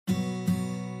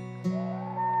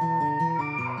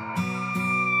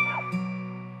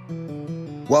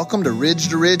Welcome to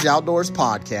Ridge Outdoors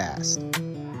Podcast.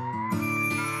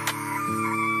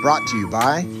 Brought to you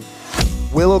by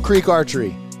Willow Creek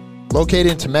Archery. Located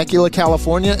in Temecula,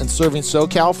 California, and serving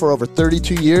SoCal for over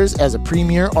 32 years as a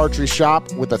premier archery shop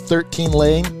with a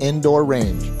 13-lane indoor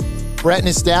range. Brett and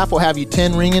his staff will have you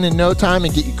 10 ringing in no time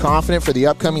and get you confident for the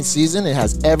upcoming season. It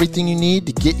has everything you need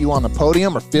to get you on the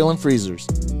podium or filling freezers.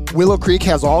 Willow Creek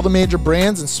has all the major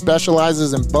brands and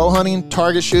specializes in bow hunting,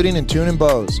 target shooting, and tuning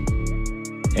bows.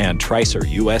 And Tricer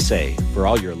USA for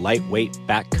all your lightweight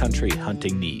backcountry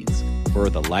hunting needs. For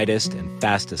the lightest and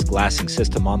fastest glassing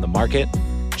system on the market,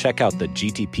 check out the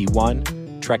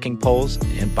GTP1, trekking poles,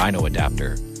 and bino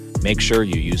adapter. Make sure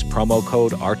you use promo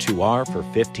code R2R for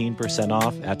 15%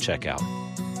 off at checkout.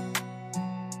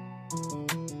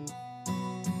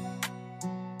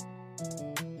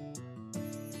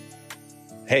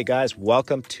 Hey guys,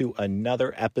 welcome to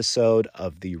another episode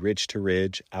of the Ridge to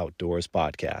Ridge Outdoors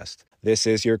Podcast. This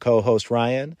is your co-host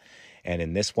Ryan, and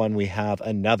in this one we have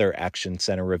another Action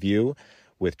Center review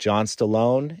with John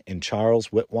Stallone and Charles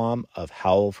Whitwam of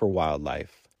Howl for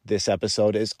Wildlife. This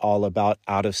episode is all about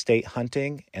out-of-state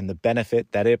hunting and the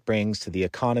benefit that it brings to the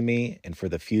economy and for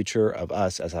the future of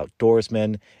us as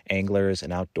outdoorsmen, anglers,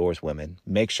 and outdoors women.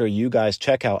 Make sure you guys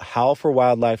check out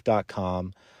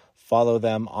howlforwildlife.com, follow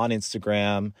them on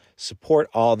Instagram, support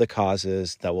all the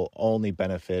causes that will only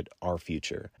benefit our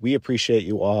future. We appreciate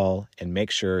you all, and make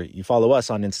sure you follow us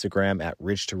on Instagram at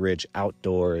Ridge to Ridge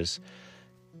Outdoors.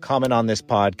 Comment on this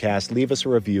podcast, leave us a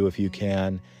review if you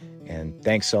can. And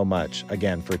thanks so much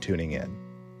again for tuning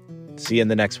in. See you in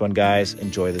the next one, guys.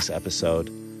 Enjoy this episode.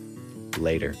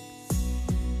 Later.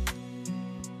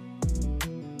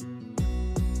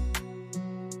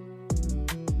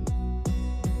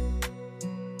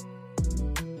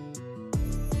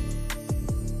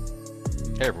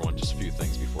 Hey everyone, just a few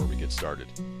things before we get started.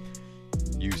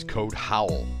 Use code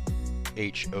HOWL,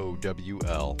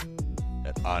 H-O-W-L,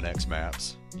 at Onyx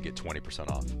Maps. You get 20%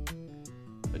 off.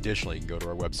 Additionally, you can go to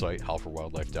our website,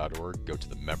 howlforwildlife.org, go to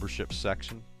the membership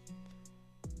section.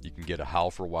 You can get a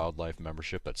Howl for Wildlife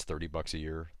membership. That's $30 a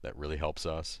year. That really helps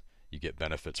us. You get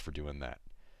benefits for doing that.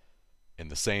 In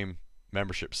the same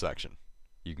membership section,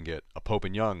 you can get a Pope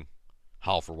and Young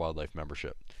Howl for Wildlife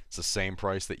membership. It's the same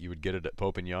price that you would get it at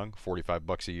Pope and Young,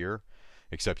 $45 a year,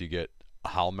 except you get a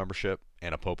Howl membership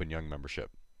and a Pope and Young membership.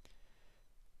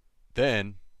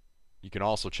 Then you can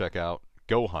also check out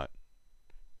Go Hunt.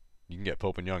 You can get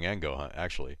Pope and Young and Go Hunt,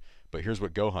 actually. But here's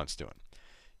what Go Hunt's doing.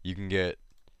 You can get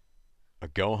a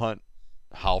Go Hunt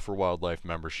Howl for Wildlife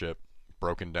membership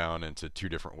broken down into two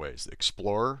different ways. The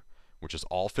Explorer, which is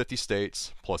all 50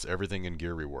 states, plus everything in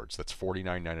gear rewards. That's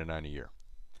 $49.99 a year.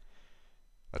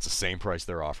 That's the same price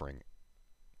they're offering.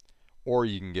 Or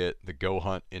you can get the Go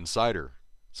Hunt Insider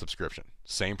subscription.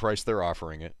 Same price they're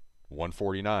offering it,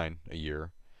 $149 a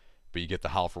year. But you get the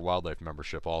Howl for Wildlife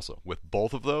membership also. With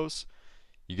both of those,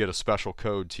 you get a special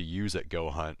code to use at Go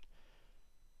Hunt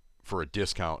for a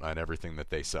discount on everything that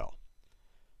they sell.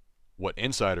 What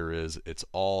Insider is, it's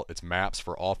maps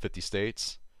for all 50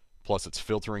 states, plus it's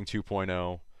filtering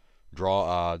 2.0, draw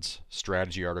odds,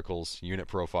 strategy articles, unit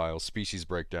profiles, species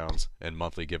breakdowns, and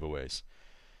monthly giveaways.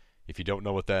 If you don't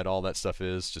know what all that stuff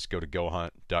is, just go to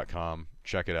gohunt.com,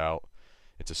 check it out.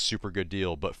 It's a super good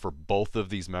deal, but for both of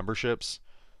these memberships,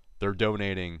 they're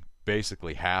donating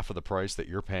basically half of the price that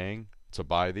you're paying to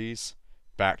buy these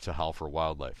back to Howl for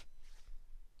Wildlife.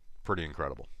 Pretty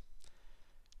incredible.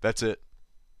 That's it.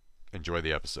 Enjoy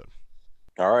the episode.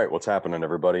 All right, what's happening,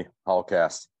 everybody?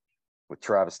 Howlcast with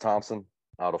Travis Thompson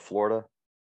out of Florida,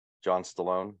 John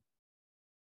Stallone,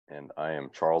 and I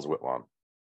am Charles Whitwam.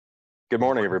 Good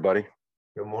morning, everybody.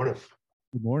 Good morning.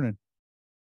 Good morning.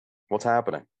 What's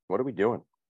happening? What are we doing?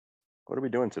 What are we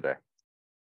doing today?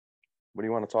 What do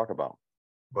you want to talk about?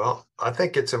 Well, I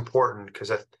think it's important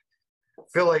because I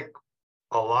feel like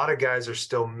a lot of guys are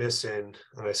still missing,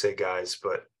 and I say guys,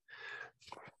 but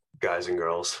guys and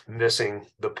girls, missing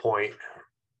the point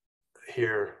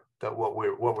here that what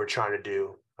we're trying to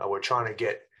do. We're trying to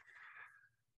get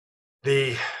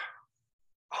the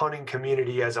hunting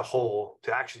community as a whole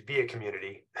to actually be a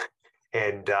community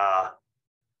and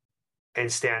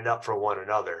stand up for one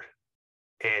another,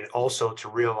 and also to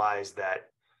realize that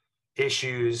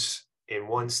issues in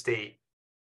one state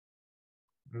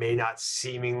may not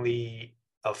seemingly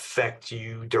affect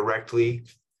you directly,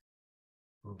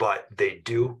 but they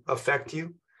do affect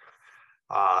you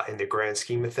in the grand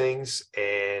scheme of things,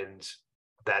 and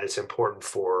that it's important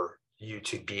for you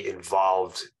to be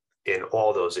involved in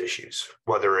all those issues,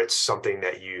 whether it's something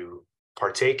that you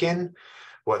partake in,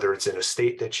 whether it's in a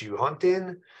state that you hunt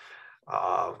in,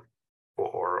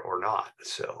 or not.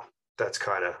 So that's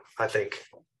kind of, I think,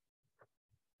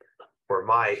 where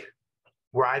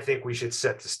I think we should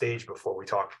set the stage before we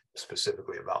talk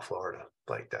specifically about Florida.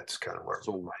 Like that's kind of where.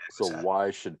 So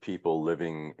why should people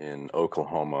living in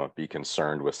Oklahoma be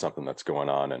concerned with something that's going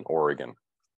on in Oregon,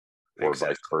 or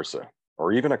vice versa,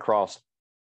 or even across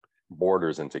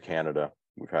borders into Canada?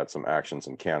 We've had some actions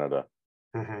in Canada,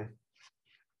 and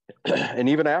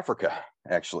even Africa.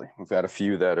 Actually, we've had a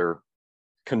few that are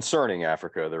concerning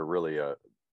Africa. They're really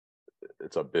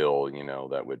it's a bill,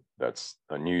 that's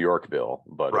a New York bill,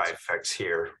 but it affects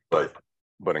here, but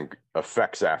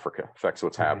affects Africa, affects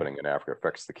what's happening in Africa,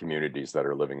 affects the communities that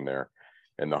are living there,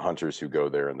 and the hunters who go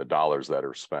there, and the dollars that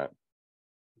are spent.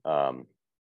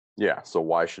 So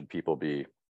why should people be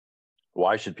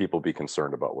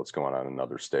concerned about what's going on in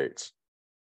other states?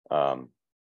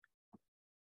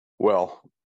 Well,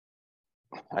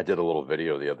 I did a little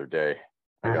video the other day.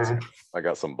 I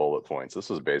got some bullet points.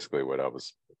 This is basically what I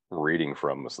was reading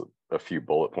from, a few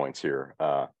bullet points here.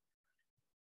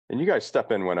 And you guys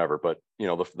step in whenever, but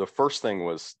the first thing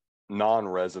was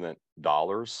non-resident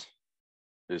dollars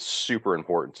is super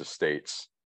important to states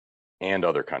and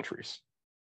other countries.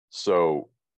 So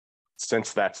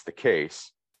since that's the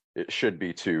case, it should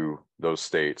be to those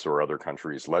states or other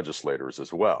countries' legislators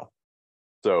as well.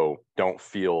 So don't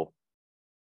feel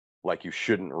like you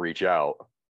shouldn't reach out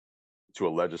to a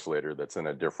legislator that's in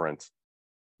a different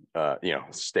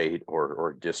state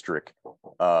or district,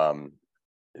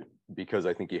 because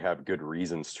I think you have good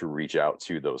reasons to reach out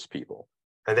to those people,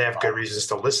 and they have good reasons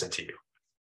to listen to you.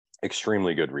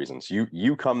 Extremely good reasons.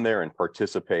 You come there and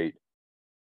participate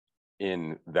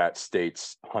in that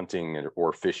state's hunting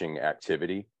or fishing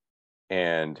activity,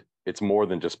 and it's more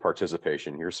than just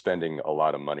participation. You're spending a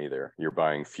lot of money there. You're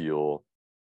buying fuel,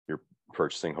 you're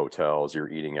purchasing hotels, you're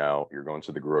eating out, you're going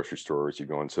to the grocery stores, you're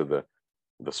going to the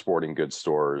sporting goods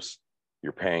stores,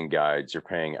 you're paying guides, you're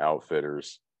paying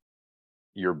outfitters.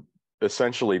 You're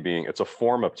essentially it's a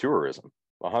form of tourism,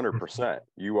 100%.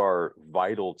 You are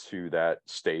vital to that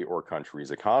state or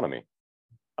country's economy.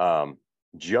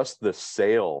 Just the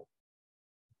sale,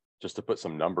 just to put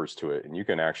some numbers to it, and you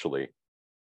can actually,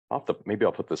 maybe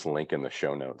I'll put this link in the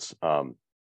show notes.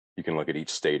 You can look at each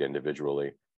state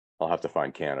individually. I'll have to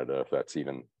find Canada if that's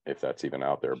even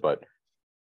out there, but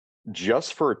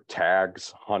just for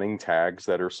tags, hunting tags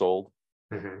that are sold,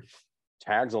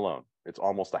 tags alone, it's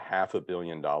almost $500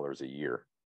 million a year.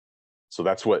 So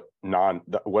that's what I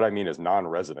mean is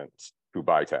non-residents who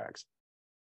buy tags.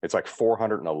 It's like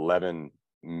 $411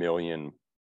 million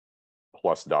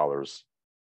plus dollars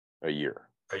a year.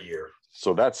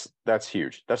 So that's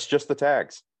huge. That's just the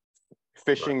tags.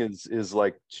 Fishing is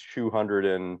like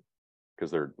 200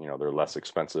 because they're less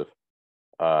expensive.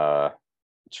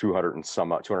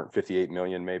 258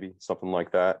 million, maybe something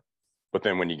like that. But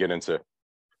then when you get into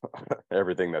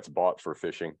everything that's bought for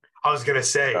fishing, I was gonna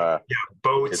say,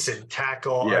 boats and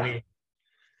tackle. Yeah. I mean,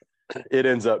 it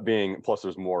ends up being, plus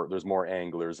there's more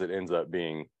anglers. It ends up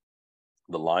being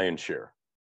the lion's share.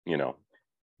 What's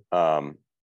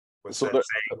that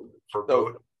saying for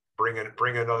boat? Bring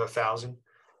another 1,000.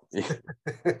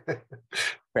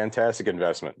 Fantastic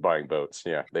investment buying boats.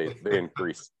 Yeah, they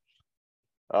increase.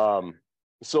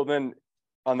 So then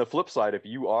on the flip side, if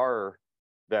you are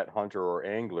that hunter or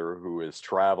angler who is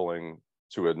traveling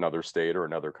to another state or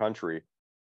another country,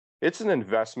 it's an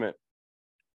investment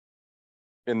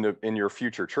in your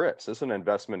future trips. It's an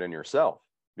investment in yourself,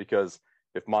 because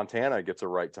if Montana gets a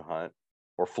right to hunt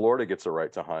or Florida gets a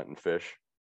right to hunt and fish,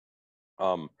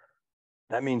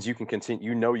 that means you can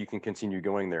continue, you can continue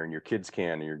going there, and your kids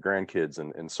can, and your grandkids,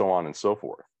 and so on and so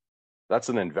forth. That's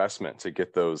an investment to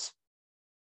get those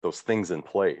things in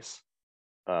place.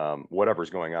 Whatever's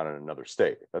going on in another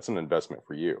state, that's an investment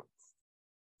for you.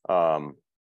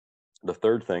 The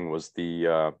third thing was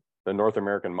the North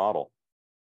American model.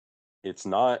 It's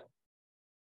not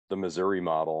the Missouri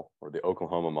model or the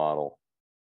Oklahoma model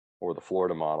or the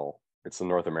Florida model. It's the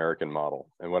North American model.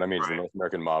 And what I mean is the North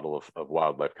American model of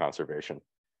wildlife conservation.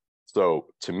 So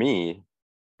to me,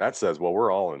 that says, well,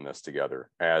 we're all in this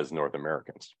together as North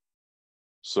Americans.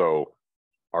 So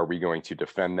are we going to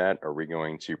defend that? Are we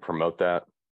going to promote that?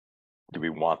 Do we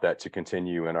want that to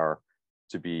continue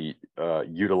to be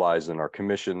utilized in our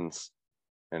commissions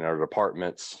and our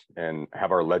departments, and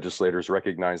have our legislators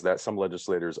recognize that? Some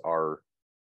legislators are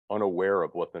unaware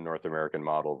of what the North American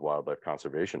model of wildlife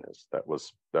conservation is. That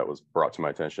was brought to my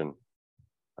attention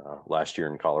last year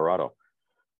in Colorado.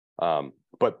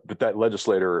 But that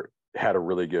legislator had a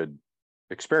really good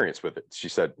experience with it. She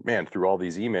said, man, through all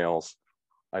these emails,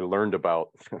 I learned about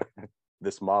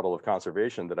this model of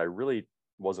conservation that I really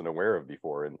wasn't aware of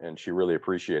before. And she really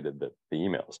appreciated the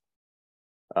emails.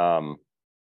 And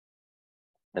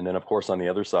then, of course, on the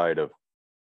other side of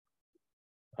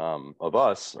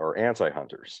us are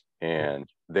anti-hunters, and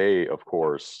they, of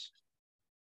course,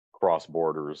 cross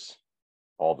borders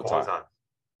all the time.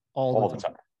 All the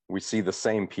time. We see the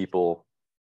same people,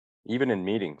 even in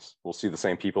meetings. We'll see the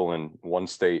same people in one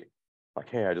state, like,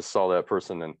 hey, I just saw that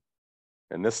person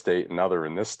in this state, another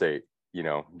in this state, you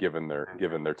know, given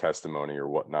their testimony or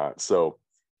whatnot. So,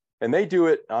 and they do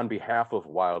it on behalf of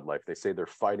wildlife. They say they're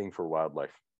fighting for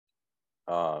wildlife,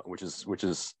 which is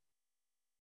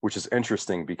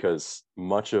interesting, because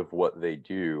much of what they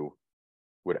do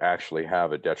would actually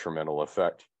have a detrimental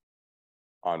effect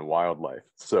on wildlife.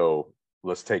 So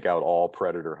let's take out all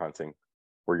predator hunting.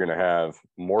 We're going to have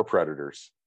more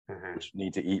predators, which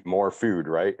need to eat more food,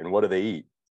 right? And what do they eat?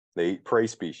 They eat prey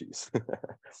species.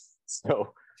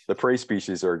 So the prey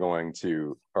species are going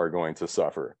to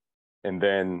suffer. And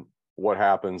then what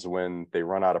happens when they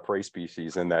run out of prey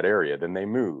species in that area? Then they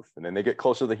move, and then they get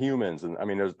closer to the humans. And I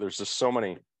mean, there's just so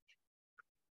many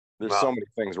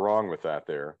things wrong with that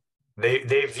there.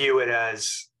 They view it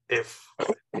as if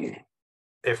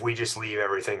we just leave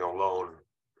everything alone,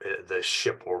 the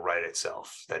ship will right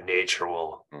itself, that nature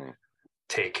will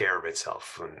take care of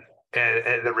itself.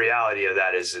 And the reality of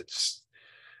that is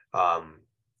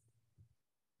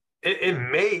it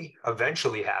may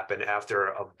eventually happen after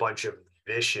a bunch of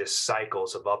vicious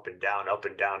cycles of up and down, up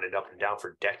and down, and up and down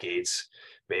for decades,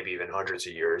 maybe even hundreds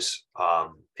of years.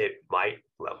 It might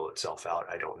level itself out.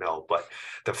 I don't know. But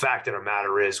the fact of the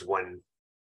matter is, when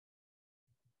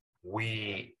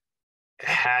we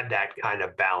had that kind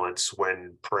of balance,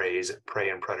 when prey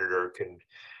and predator can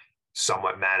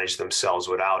somewhat manage themselves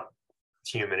without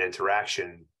human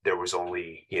interaction, there was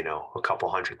only, a couple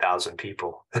 100,000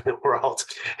 people in the world,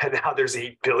 and now there's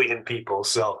 8 billion people.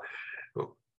 So,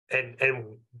 and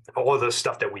all the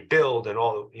stuff that we build, and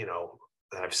all,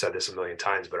 I've said this a million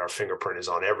times, but our fingerprint is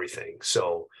on everything.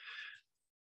 So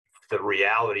the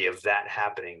reality of that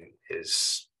happening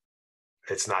is,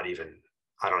 it's not even,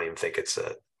 I don't even think it's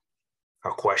a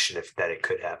question that it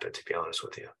could happen, to be honest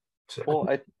with you. So. Well,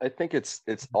 I think it's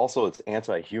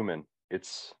anti-human.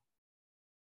 It's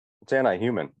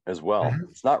anti-human as well.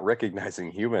 Mm-hmm. It's not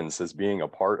recognizing humans as being a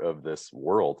part of this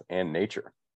world and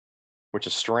nature, which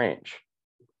is strange.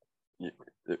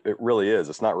 It really is.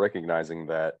 It's not recognizing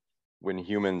that when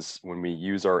we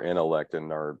use our intellect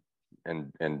and our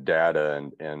and data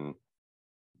and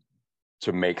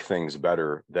to make things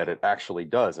better, that it actually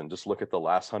does. And just look at the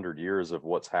last 100 years of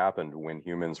what's happened when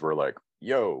humans were like,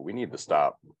 yo, we need to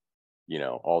stop,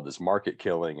 all this market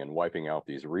killing and wiping out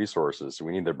these resources. So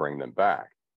we need to bring them back.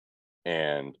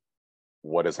 And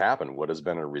what has happened? What has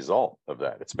been a result of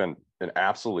that? It's been an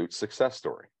absolute success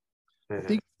story. I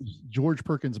think it was George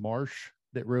Perkins Marsh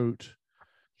that wrote,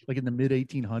 like, in the mid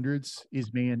 1800s,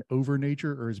 is man over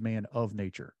nature or is man of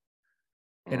nature?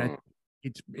 And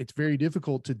it's very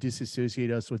difficult to disassociate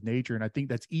us with nature. And I think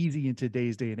that's easy in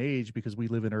today's day and age, because we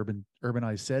live in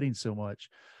urbanized settings so much,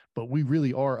 but we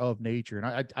really are of nature.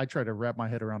 And I try to wrap my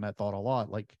head around that thought a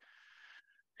lot. Like,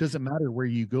 doesn't matter where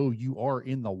you go, you are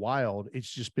in the wild.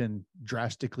 It's just been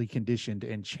drastically conditioned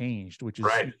and changed, which is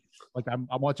right. Like, I'm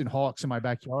watching hawks in my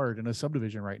backyard in a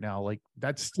subdivision right now. Like,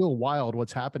 that's still wild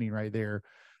what's happening right there.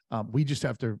 We just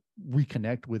have to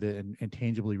reconnect with it and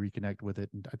tangibly reconnect with it.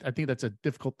 And I think that's a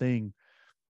difficult thing.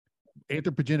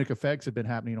 Anthropogenic effects have been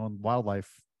happening on wildlife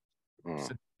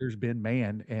since there's been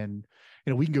man. And,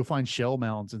 we can go find shell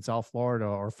mounds in South Florida,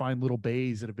 or find little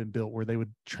bays that have been built where they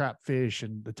would trap fish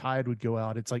and the tide would go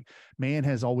out. It's like, man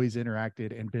has always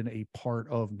interacted and been a part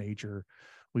of nature.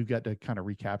 We've got to kind of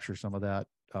recapture some of that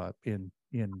in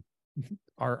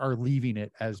our leaving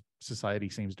it, as society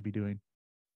seems to be doing.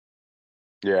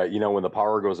 Yeah. When the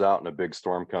power goes out and a big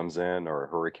storm comes in, or a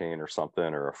hurricane or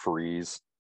something, or a freeze,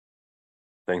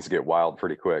 things get wild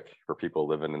pretty quick for people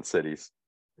living in cities.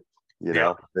 It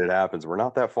happens. We're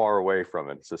not that far away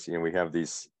from it. It's just, we have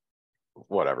these,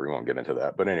 whatever, we won't get into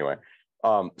that. But anyway,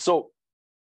 so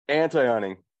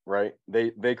anti-hunting, right?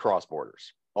 They cross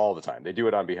borders all the time. They do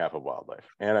it on behalf of wildlife.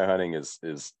 Anti-hunting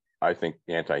is I think,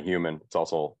 anti-human. It's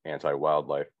also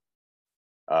anti-wildlife.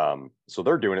 So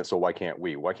they're doing it. So why can't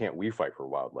we? Why can't we fight for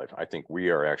wildlife? I think we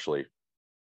are actually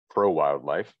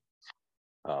pro-wildlife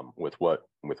with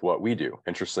what we do.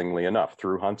 Interestingly enough,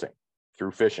 through hunting,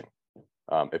 through fishing.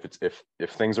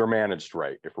 If things are managed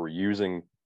right, if we're using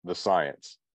the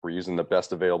science, we're using the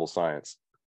best available science,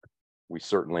 we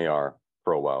certainly are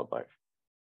pro-wildlife.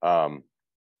 And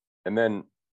then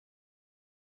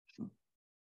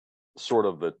sort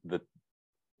of the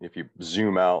if you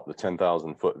zoom out the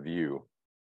 10,000 foot view,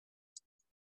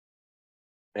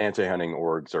 anti-hunting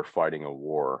orgs are fighting a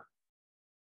war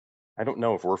I don't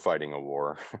know if we're fighting a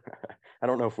war. I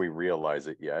don't know if we realize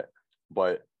it yet,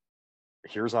 but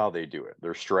here's how they do it.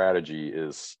 Their strategy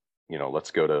is,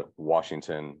 let's go to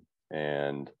Washington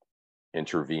and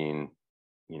intervene.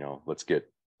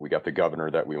 We got the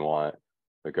governor that we want.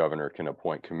 The governor can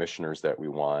appoint commissioners that we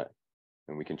want,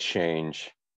 and we can change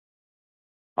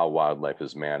how wildlife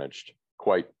is managed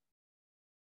quite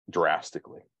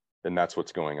drastically. And that's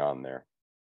what's going on there.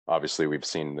 Obviously, we've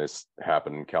seen this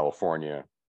happen in California.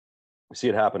 We see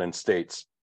it happen in states,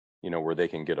 where they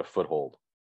can get a foothold.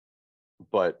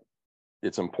 But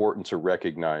it's important to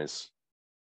recognize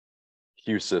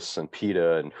HUSIS and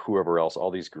PETA and whoever else, all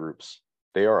these groups,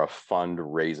 they are a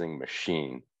fundraising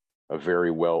machine, a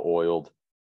very well-oiled,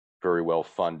 very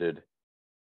well-funded,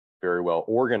 very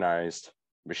well-organized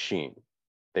machine.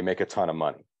 They make a ton of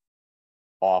money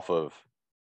off of,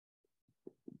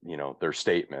 their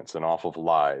statements and off of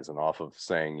lies and off of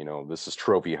saying, this is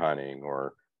trophy hunting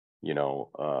or,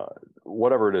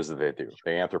 whatever it is that they do.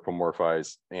 They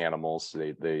anthropomorphize animals.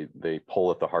 They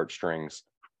pull at the heartstrings.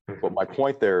 But my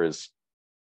point there is,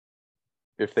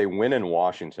 if they win in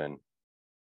Washington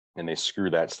and they screw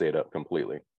that state up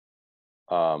completely,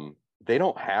 they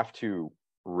don't have to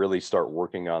really start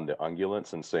working on the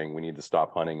ungulates and saying we need to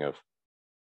stop hunting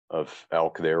of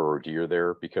elk there or deer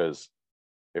there, because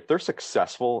if they're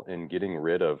successful in getting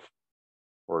rid of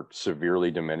or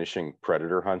severely diminishing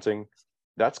predator hunting,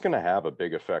 that's going to have a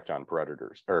big effect on on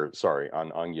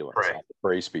ungulates, right, on the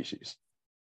prey species.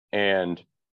 And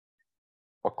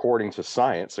according to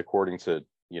science, according to,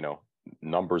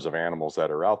 numbers of animals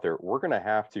that are out there, we're going to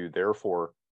have to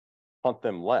therefore hunt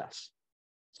them less.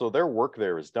 So their work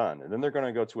there is done. And then they're going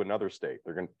to go to another state.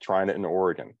 They're going to try it in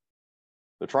Oregon.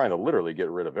 They're trying to literally get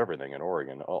rid of everything in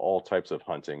Oregon, all types of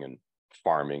hunting and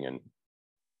farming and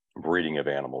breeding of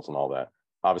animals and all that.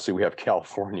 Obviously, we have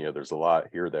California. There's a lot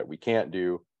here that we can't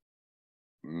do.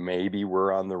 Maybe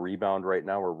we're on the rebound right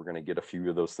now where we're going to get a few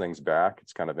of those things back.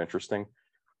 It's kind of interesting.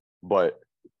 But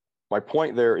my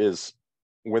point there is,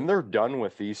 when they're done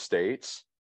with these states,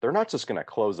 they're not just going to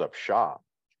close up shop.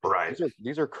 Right.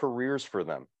 These are careers for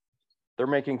them. They're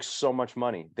making so much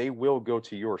money. They will go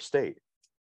to your state.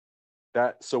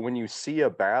 So when you see a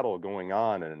battle going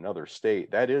on in another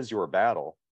state, that is your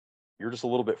battle. You're just a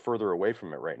little bit further away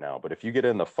from it right now. But if you get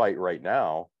in the fight right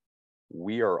now,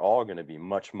 we are all going to be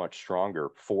much, much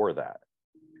stronger for that.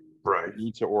 Right. We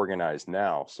need to organize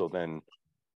now. So then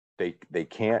they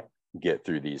can't get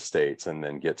through these states and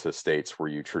then get to states where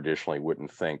you traditionally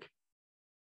wouldn't think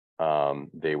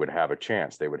they would have a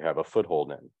chance. They would have a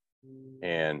foothold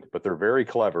in. But they're very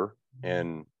clever.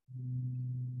 And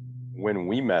when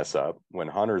we mess up, when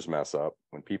hunters mess up,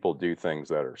 when people do things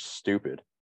that are stupid,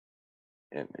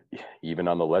 and even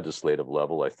on the legislative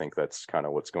level, I think that's kind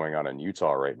of what's going on in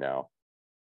Utah right now.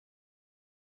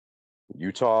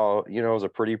 Utah, is a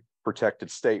pretty protected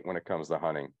state when it comes to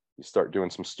hunting. You start doing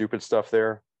some stupid stuff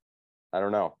there, I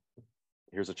don't know.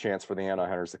 Here's a chance for the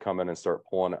anti-hunters to come in and start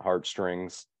pulling at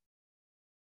heartstrings.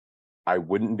 I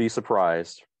wouldn't be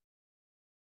surprised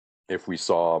if we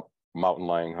saw mountain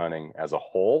lion hunting as a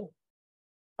whole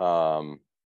come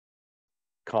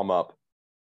up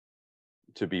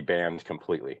to be banned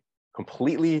completely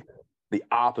the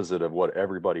opposite of what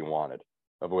everybody wanted,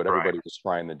 of what everybody was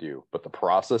trying to do. But the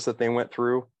process that they went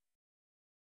through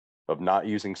of not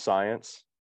using science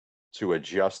to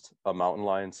adjust a mountain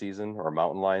lion season or a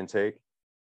mountain lion take,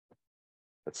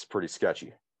 that's pretty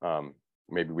sketchy.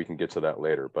 Maybe we can get to that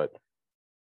later, but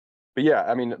yeah,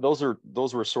 I mean, those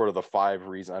were sort of the 5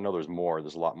 reasons. I know there's more,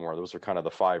 there's a lot more. Those are kind of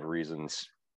the 5 reasons.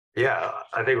 Yeah,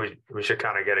 I think we should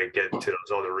kind of get to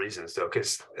those other reasons though,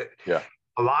 because a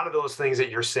lot of those things that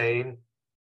you're saying,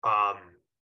 well,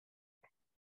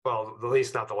 at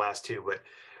least not the last 2, but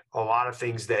a lot of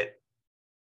things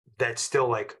that's still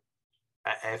like,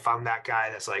 if I'm that guy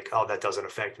that's like, oh, that doesn't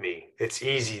affect me, it's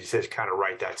easy to kind of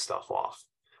write that stuff off.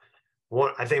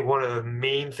 I think one of the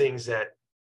main things that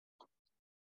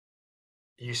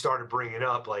you started bringing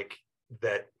up, like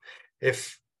that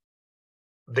if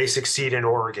they succeed in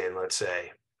Oregon, let's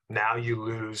say, now you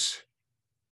lose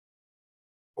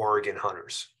Oregon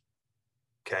hunters.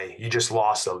 Okay. You just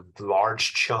lost a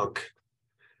large chunk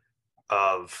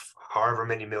of however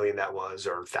many million that was,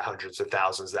 or hundreds of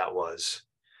thousands that was.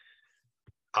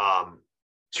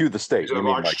 To the state. You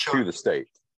mean like to the state?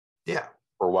 Yeah.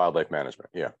 For wildlife management.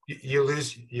 Yeah. You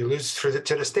lose to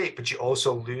the state, but you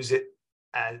also lose it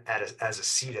as a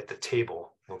seat at the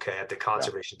table. Okay. At the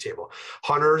conservation table.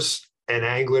 Hunters and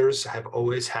anglers have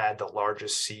always had the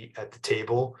largest seat at the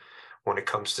table when it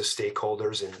comes to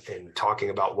stakeholders and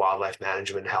talking about wildlife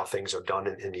management, how things are done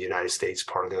in the United States,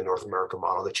 part of the North American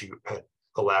model that you had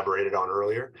elaborated on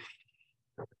earlier.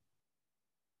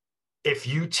 if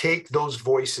you take those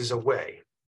voices away,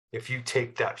 if you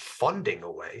take that funding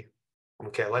away,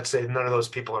 okay, let's say none of those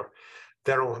people are,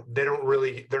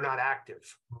 they're not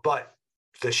active, but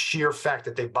the sheer fact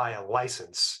that they buy a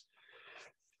license,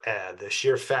 the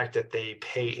sheer fact that they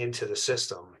pay into the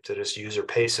system, to this user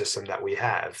pay system that we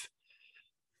have,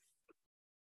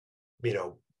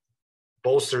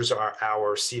 bolsters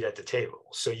our seat at the table.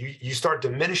 So you start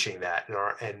diminishing that,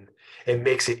 and it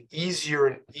makes it easier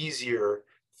and easier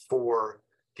for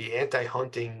the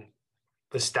anti-hunting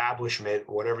establishment,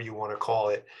 whatever you want to call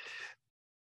it,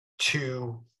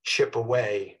 to chip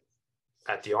away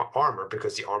at the armor,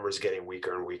 because the armor is getting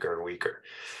weaker and weaker and weaker.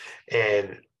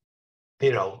 And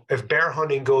if bear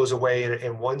hunting goes away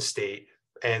in one state,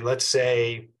 and let's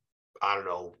say, I don't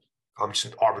know, I'm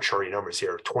just arbitrary numbers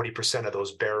here, 20% of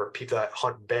those people that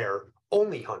hunt bear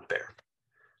only hunt bear.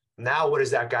 Now, what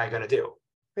is that guy going to do?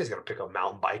 He's going to pick up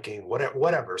mountain biking,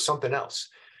 whatever, something else.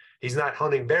 He's not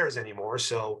hunting bears anymore,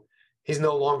 so he's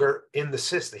no longer in the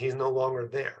system. He's no longer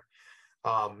there.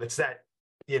 It's that,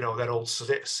 that old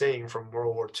saying from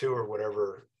World War II or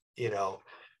whatever,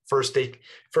 first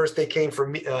they came for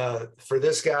me, for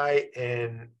this guy,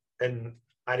 and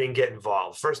I didn't get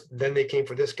involved. Then they came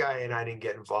for this guy and I didn't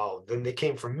get involved. Then they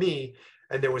came for me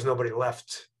and there was nobody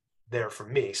left there for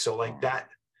me. So like that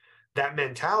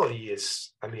mentality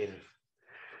is, I mean,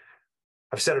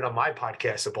 I've said it on my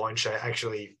podcast a bunch. I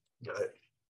actually,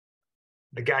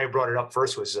 the guy who brought it up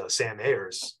first was Sam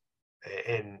Ayers,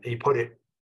 and he put it,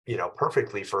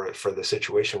 perfectly for the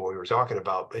situation what we were talking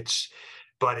about.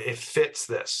 But it fits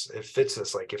this.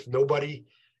 Like if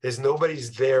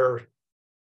nobody's there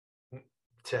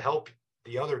to help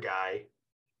the other guy,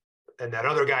 and that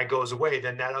other guy goes away,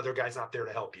 then that other guy's not there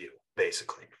to help you,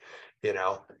 basically,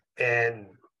 and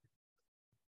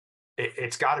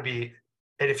it's got to be.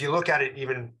 And if you look at it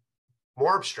even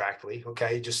more abstractly,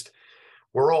 okay, just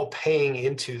we're all paying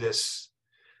into this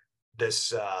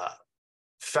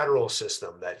federal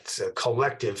system that's a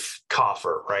collective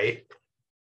coffer, right?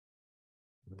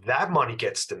 That money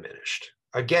gets diminished.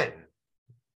 Again,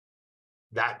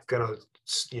 that's gonna,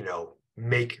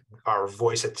 make our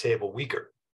voice at the table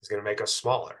weaker. It's going to make us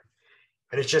smaller.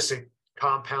 And it's just a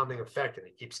compounding effect, and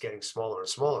it keeps getting smaller and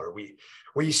smaller.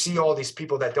 We see all these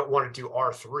people that don't want to do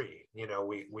R3.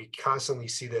 We constantly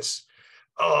see this,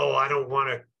 oh, I don't want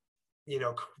to,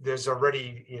 there's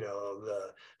already,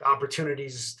 the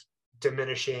opportunities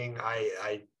diminishing.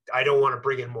 I don't want to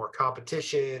bring in more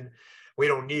competition. We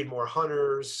don't need more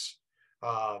hunters.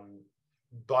 Blah,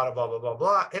 blah, blah, blah,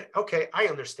 blah. And okay, I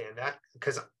understand that,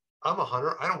 because I'm a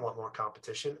hunter. I don't want more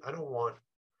competition. I don't want,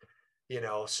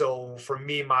 so for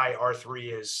me, my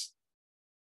R3 is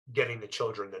getting the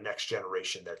children, the next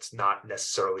generation. That's not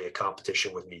necessarily a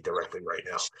competition with me directly right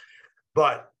now.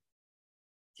 But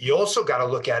you also got to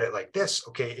look at it like this.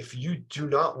 Okay, if you do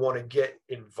not want to get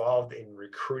involved in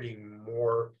recruiting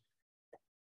more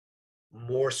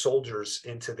soldiers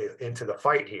into the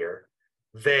fight here,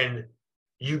 then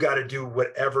you got to do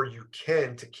whatever you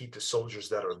can to keep the soldiers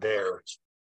that are there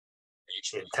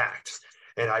intact.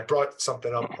 And I brought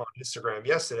something up on Instagram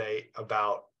yesterday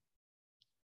about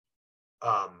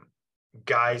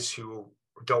guys who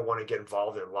don't want to get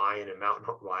involved in lion and mountain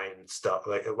lion stuff,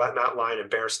 like not lion and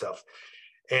bear stuff.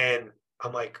 And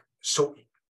I'm like, so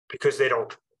because they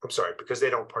don't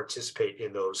participate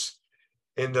in those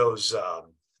in that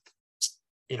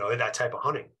type of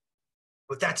hunting.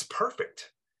 But that's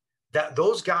perfect. That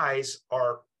those guys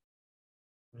are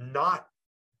not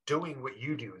doing what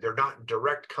you do. They're not in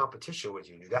direct competition with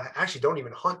you. They actually don't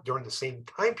even hunt during the same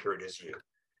time period as you,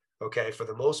 okay, for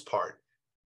the most part.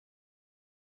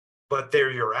 But they're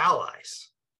your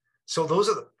allies. So those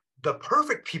are the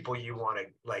perfect people you want to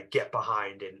like get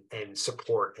behind and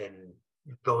support. And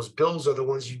those bills are the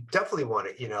ones you definitely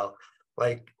want to,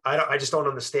 I just don't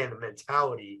understand the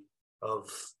mentality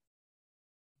of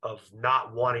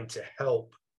not wanting to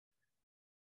help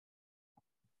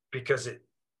because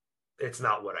it's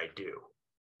not what I do.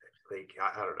 Like,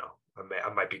 I don't know.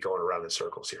 I might be going around in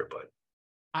circles here, but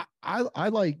I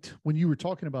liked when you were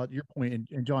talking about your point,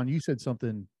 and John, you said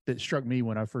something that struck me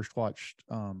when I first watched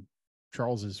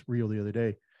Charles's reel the other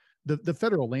day. The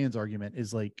federal lands argument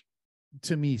is like,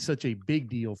 to me, such a big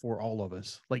deal for all of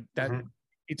us. Like that,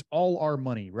 it's all our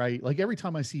money, right? Like every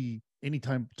time I see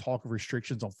anytime talk of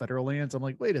restrictions on federal lands, I'm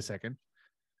like, wait a second.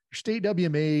 Your state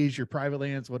WMAs, your private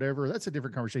lands, whatever, that's a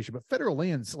different conversation. But federal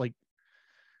lands, like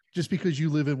just because you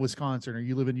live in Wisconsin or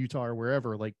you live in Utah or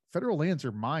wherever, like federal lands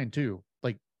are mine too.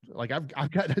 Like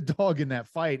I've got a dog in that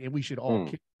fight, and we should all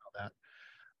care about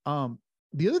that.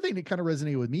 The other thing that kind of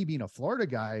resonated with me being a Florida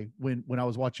guy when I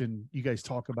was watching you guys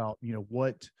talk about,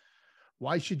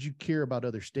 why should you care about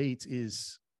other states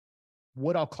is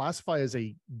what I'll classify as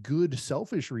a good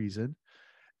selfish reason.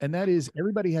 And that is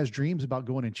everybody has dreams about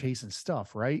going and chasing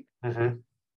stuff, right? Mm-hmm.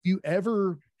 You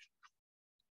ever,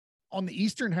 on the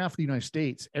eastern half of the United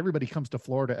States, everybody comes to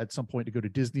Florida at some point to go to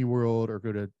Disney World or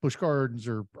go to Busch Gardens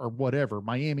or whatever,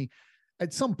 Miami.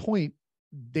 At some point,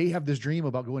 they have this dream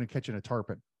about going and catching a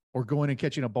tarpon or going and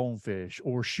catching a bonefish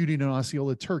or shooting an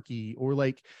Osceola turkey, or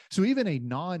like, so even a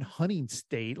non-hunting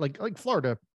state, like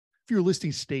Florida, if you're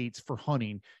listing states for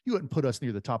hunting, you wouldn't put us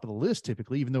near the top of the list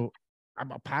typically, even though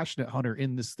I'm a passionate hunter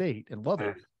in the state and love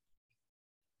it.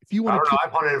 If you want to,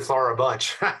 I've hunted in Florida a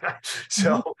bunch.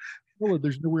 So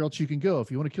there's nowhere else you can go.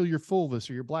 If you want to kill your fulvus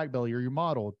or your black belly or your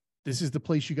mottle, this is the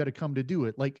place you got to come to do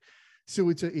it. Like, so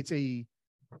it's a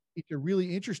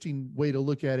really interesting way to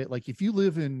look at it. Like if you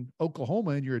live in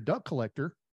Oklahoma and you're a duck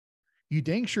collector, you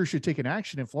dang sure should take an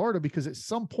action in Florida, because at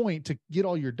some point to get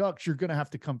all your ducks, you're going to have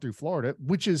to come through Florida,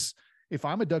 which is, if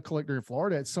I'm a duck collector in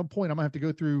Florida, at some point I'm gonna have to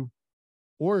go through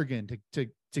Oregon to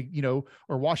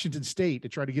or Washington State to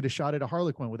try to get a shot at a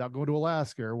harlequin without going to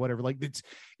Alaska or whatever. Like it's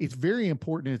very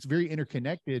important and it's very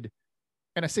interconnected.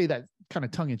 And I say that kind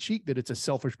of tongue in cheek that it's a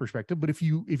selfish perspective, but if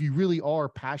you really are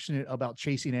passionate about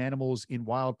chasing animals in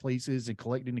wild places and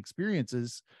collecting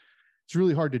experiences, it's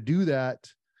really hard to do that.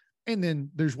 And then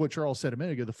there's what Charles said a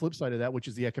minute ago, the flip side of that, which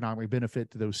is the economic benefit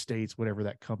to those states, whatever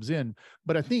that comes in.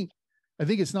 But I think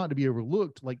it's not to be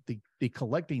overlooked, like the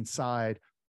collecting side.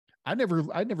 I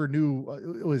never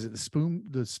knew, was it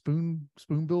the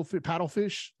spoonbill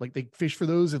paddlefish? Like they fish for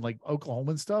those in like Oklahoma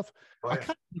and stuff. Oh, yeah. I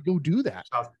kind of go do that.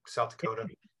 South Dakota.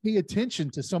 Pay attention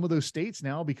to some of those states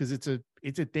now, because it's a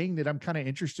thing that I'm kind of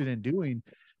interested in doing.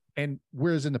 And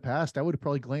whereas in the past, I would have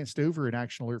probably glanced over an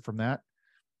action alert from that.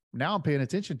 Now I'm paying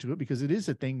attention to it because it is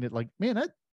a thing that, like, man, I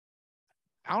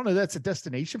don't know, that's a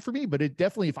destination for me, but it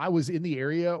definitely, if I was in the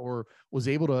area or was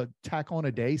able to tack on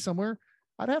a day somewhere,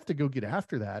 I'd have to go get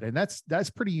after that. And that's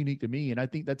pretty unique to me. And I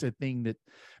think that's a thing that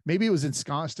maybe it was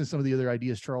ensconced in some of the other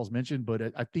ideas Charles mentioned, but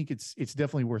I think it's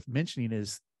definitely worth mentioning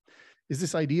is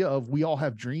this idea of, we all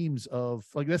have dreams of,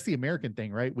 like, that's the American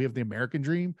thing, right? We have the American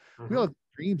dream. Mm-hmm. We all have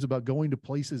dreams about going to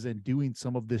places and doing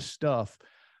some of this stuff.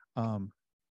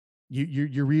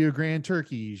 Your Rio Grande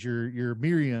turkeys, your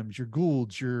Miriams, your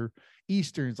Goulds, your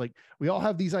Easterns, like we all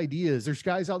have these ideas. There's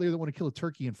guys out there that want to kill a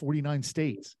turkey in 49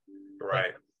 states.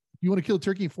 Right. You want to kill a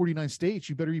turkey in 49 states,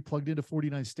 you better be plugged into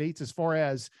 49 states as far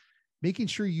as making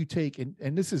sure you take,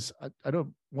 and this is, I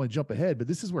don't want to jump ahead, but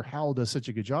this is where Howl does such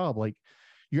a good job. Like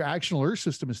your action alert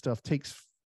system and stuff takes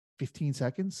 15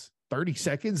 seconds, 30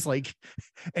 seconds, like,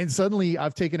 and suddenly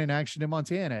I've taken an action in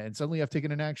Montana, and suddenly I've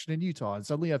taken an action in Utah, and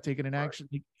suddenly I've taken an action.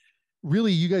 Like,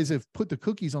 really, you guys have put the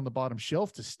cookies on the bottom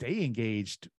shelf to stay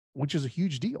engaged, which is a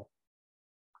huge deal.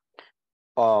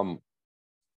 The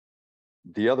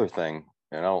other thing,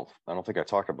 and I don't think I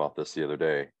talked about this the other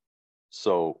day.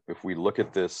 So if we look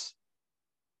at this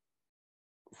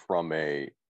from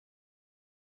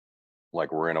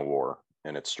like we're in a war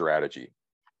and it's strategy.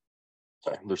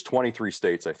 There's 23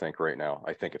 states, I think, right now.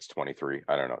 I think it's 23.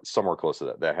 I don't know, somewhere close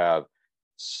to that have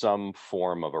some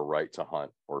form of a right to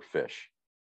hunt or fish.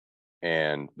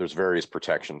 And there's various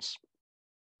protections.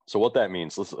 So what that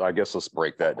means, let's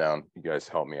break that down. You guys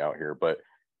help me out here. But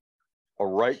a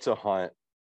right to hunt,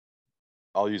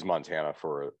 I'll use Montana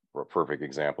for a perfect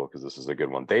example, because this is a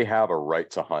good one. They have a right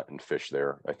to hunt and fish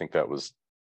there. I think that was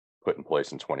put in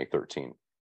place in 2013.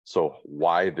 So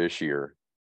why this year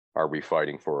are we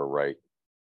fighting for a right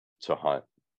to hunt,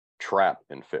 trap,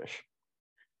 and fish?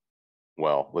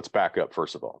 Well, let's back up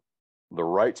first of all. The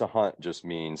right to hunt just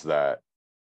means that,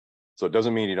 so it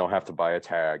doesn't mean you don't have to buy a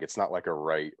tag. It's not like a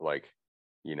right, like,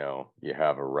 you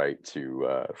have a right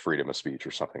to freedom of speech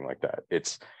or something like that.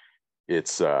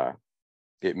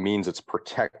 It means it's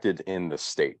protected in the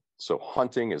state. So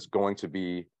hunting is going to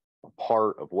be a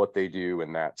part of what they do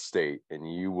in that state,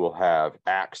 and you will have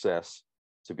access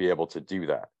to be able to do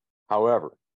that. However,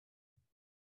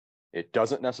 it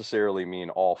doesn't necessarily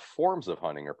mean all forms of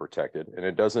hunting are protected, and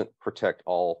it doesn't protect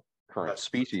all current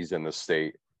species in the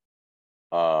state.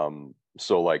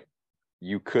 So like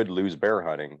you could lose bear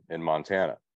hunting in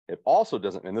Montana. It also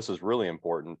doesn't, and this is really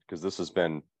important because this has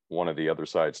been one of the other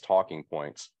side's talking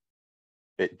points.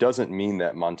 It doesn't mean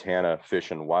that Montana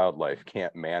Fish and Wildlife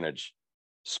can't manage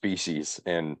species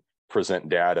and present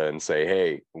data and say,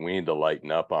 hey, we need to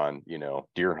lighten up on,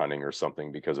 deer hunting or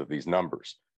something because of these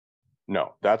numbers.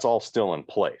 No, that's all still in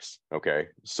place. Okay.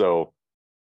 So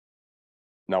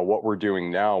now what we're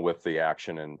doing now with the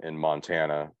action in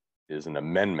Montana is an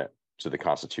amendment to the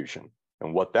Constitution.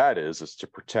 And what that is to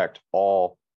protect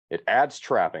all, it adds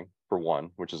trapping for one,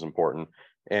 which is important,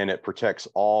 and it protects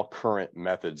all current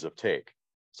methods of take.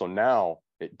 So now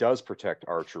it does protect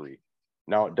archery.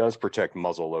 Now it does protect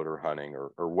muzzleloader hunting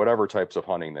or whatever types of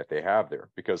hunting that they have there.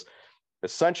 Because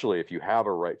essentially, if you have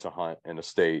a right to hunt in a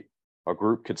state, a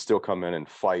group could still come in and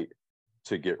fight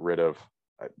to get rid of,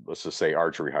 let's just say,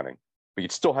 archery hunting. But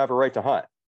you'd still have a right to hunt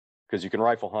because you can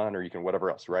rifle hunt or you can whatever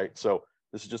else, right? So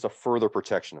this is just a further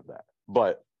protection of that.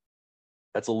 But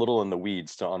that's a little in the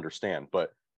weeds to understand.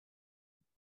 But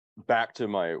back to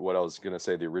what I was going to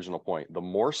say, the original point, the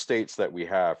more states that we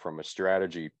have from a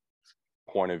strategy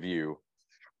point of view,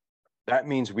 that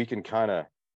means we can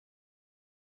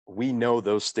we know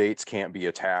those states can't be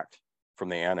attacked from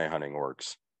the anti-hunting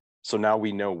orgs. So now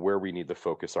we know where we need to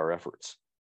focus our efforts.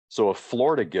 So if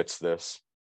Florida gets this,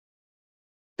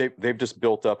 they've just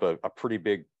built up a pretty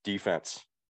big defense,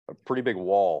 a pretty big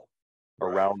wall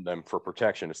around them for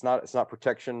protection. It's not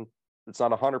protection. It's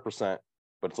not 100%,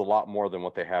 but it's a lot more than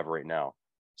what they have right now.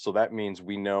 So that means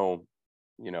we know,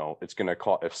 it's going to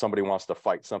cost, if somebody wants to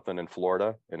fight something in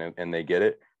Florida and they get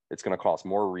it, it's going to cost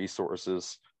more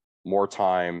resources, more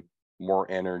time,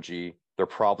 more energy. They're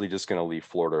probably just going to leave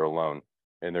Florida alone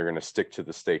and they're going to stick to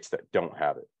the states that don't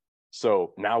have it.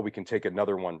 So now we can take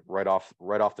another one right off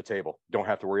the table. Don't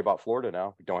have to worry about Florida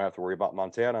now. We don't have to worry about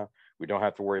Montana. We don't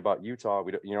have to worry about Utah.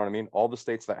 You know what I mean? All the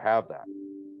states that have that.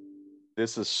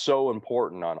 This is so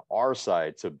important on our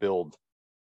side to build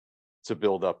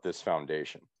up this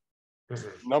foundation.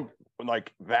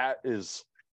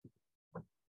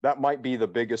 That might be the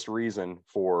biggest reason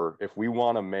for, if we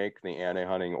want to make the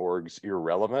anti-hunting orgs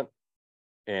irrelevant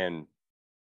and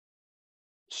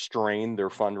strain their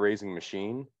fundraising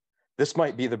machine, this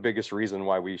might be the biggest reason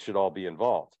why we should all be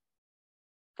involved.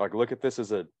 Like, look at this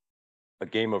as a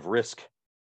game of Risk.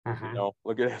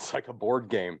 Look at it, it's like a board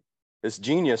game. It's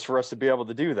genius for us to be able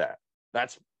to do that.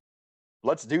 Let's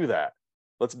do that.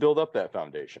 Let's build up that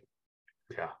foundation.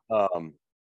 Yeah.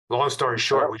 Long story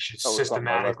short, we should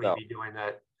systematically be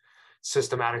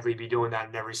doing that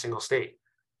in every single state.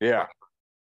 Yeah.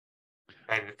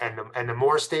 And the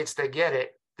more states that get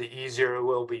it, the easier it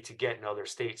will be to get in other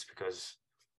states because,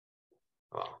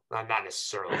 well, not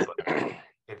necessarily, but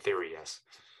in theory, yes.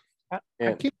 I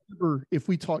can't remember if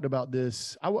we talked about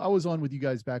this. I was on with you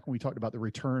guys back when we talked about the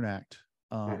Return Act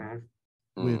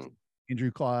with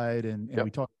Andrew Clyde, and we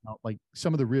talked about like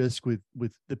some of the risk with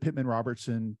the Pittman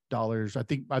Robertson dollars. I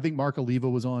think Mark Oliva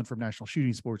was on from National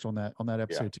Shooting Sports on that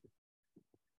episode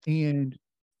too. And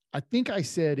I think I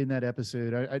said in that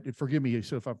episode, I forgive me.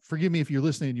 So forgive me if you're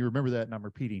listening and you remember that and I'm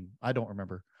repeating. I don't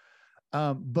remember.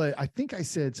 But I think I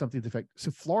said something to the effect.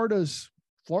 So Florida's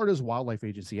Wildlife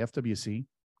Agency, FWC,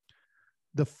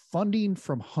 the funding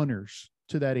from hunters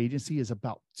to that agency is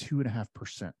about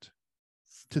 2.5%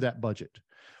 to that budget,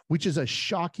 which is a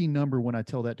shocking number when I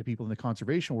tell that to people in the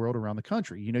conservation world around the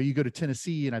country. You go to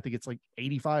Tennessee and I think it's like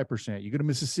 85%. You go to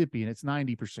Mississippi and it's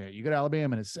 90%. You go to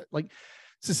Alabama and it's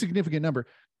a significant number.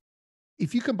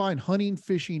 If you combine hunting,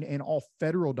 fishing, and all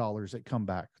federal dollars that come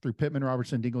back through Pittman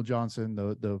Robertson, Dingle Johnson,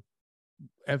 the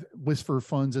WISFR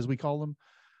funds, as we call them,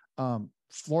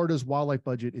 Florida's wildlife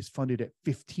budget is funded at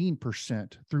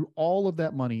 15% through all of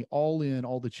that money, all in,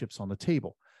 all the chips on the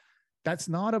table. That's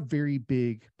not a very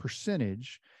big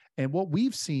percentage. And what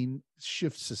we've seen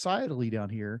shift societally down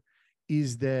here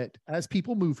is that as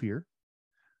people move here,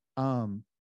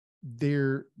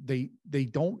 they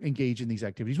don't engage in these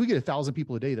activities. We get 1,000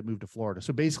 people a day that move to Florida.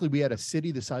 So basically we had a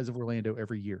city the size of Orlando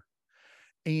every year.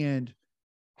 And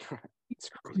it's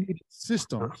created a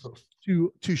system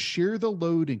to share the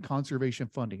load in conservation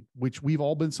funding, which we've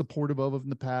all been supportive of in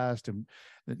the past. And,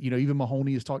 even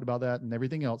Mahoney has talked about that and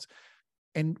everything else.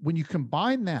 And when you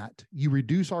combine that, you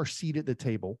reduce our seat at the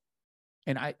table.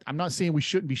 And I'm not saying we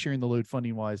shouldn't be sharing the load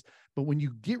funding wise, but when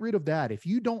you get rid of that, if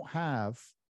you don't have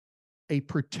a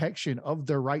protection of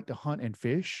their right to hunt and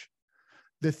fish,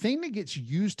 the thing that gets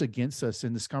used against us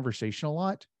in this conversation a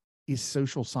lot is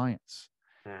social science.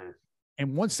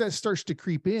 And once that starts to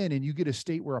creep in and you get a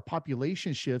state where a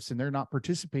population shifts and they're not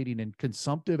participating in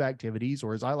consumptive activities,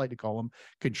 or as I like to call them,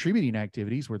 contributing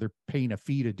activities where they're paying a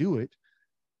fee to do it,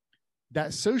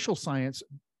 that social science,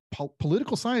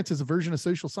 political science is a version of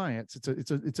social science.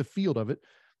 It's a field of it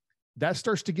that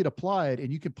starts to get applied,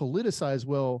 and you can politicize,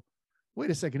 well, wait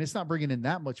a second, it's not bringing in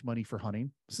that much money for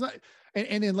hunting. It's not.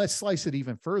 And then let's slice it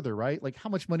even further, right? Like, how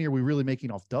much money are we really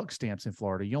making off duck stamps in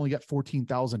Florida? You only got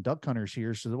 14,000 duck hunters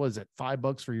here. So what is it?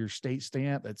 $5 for your state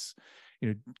stamp? That's,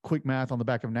 quick math on the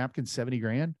back of a napkin, 70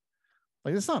 grand.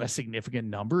 Like, that's not a significant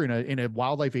number in a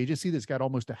wildlife agency that's got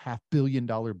almost a $500 million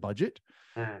budget.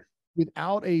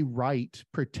 Without a right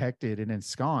protected and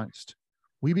ensconced,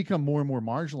 we become more and more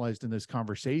marginalized in those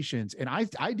conversations. And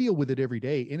I deal with it every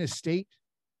day in a state.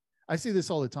 I say this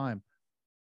all the time.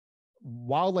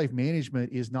 Wildlife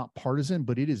management is not partisan,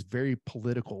 but it is very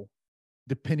political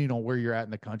depending on where you're at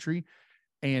in the country.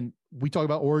 And we talk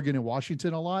about Oregon and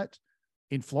Washington a lot.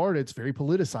 In Florida, it's very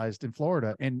politicized in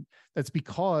Florida. And that's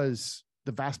because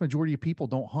the vast majority of people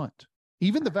don't hunt.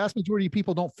 Even the vast majority of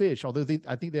people don't fish, although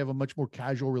I think they have a much more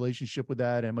casual relationship with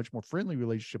that and a much more friendly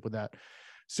relationship with that.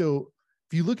 So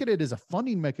if you look at it as a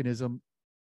funding mechanism,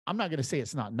 I'm not going to say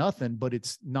it's not nothing, but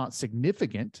it's not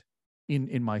significant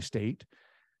in my state.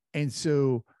 And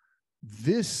so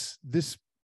this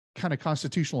kind of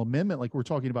constitutional amendment, like we're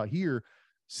talking about here,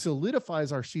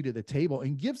 solidifies our seat at the table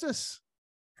and gives us,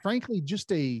 frankly,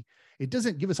 it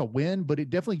doesn't give us a win, but it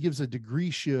definitely gives a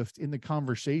degree shift in the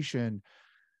conversation.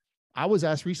 I was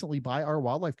asked recently by our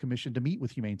Wildlife Commission to meet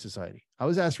with Humane Society. I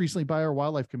was asked recently by our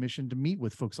Wildlife Commission to meet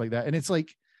with folks like that. And it's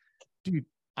like, dude,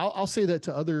 I'll say that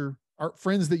to our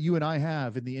friends that you and I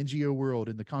have in the NGO world,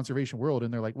 in the conservation world.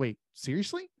 And they're like, wait,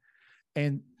 seriously?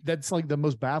 And that's like the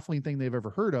most baffling thing they've ever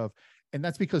heard of. And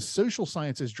that's because social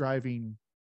science is driving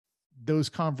those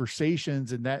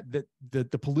conversations, and that the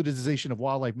politicization of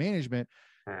wildlife management.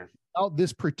 Without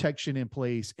this protection in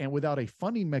place and without a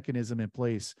funding mechanism in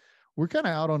place, we're kind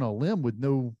of out on a limb with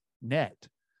no net.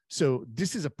 So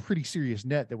this is a pretty serious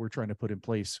net that we're trying to put in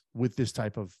place with this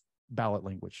type of ballot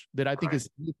language that I think is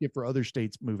significant for other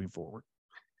states moving forward.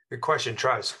 Good question,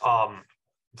 Travis.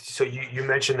 So you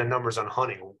mentioned the numbers on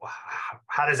hunting.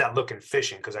 How does that look in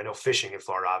fishing? Because I know fishing in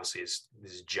Florida obviously is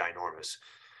ginormous.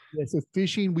 Yeah, so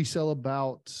fishing, we sell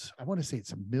about, I want to say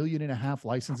it's 1.5 million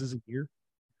licenses a year.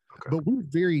 Okay. But we're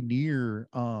very near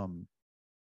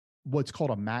what's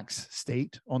called a max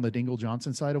state on the Dingle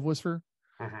Johnson side of Worcester.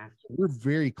 Mm-hmm. We're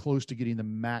very close to getting the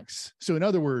max. So in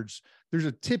other words, there's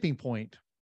a tipping point.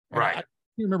 Right. I can't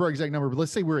remember our exact number, but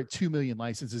let's say we're at 2 million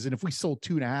licenses. And if we sold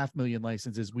 2.5 million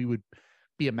licenses, we would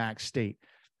be a max state.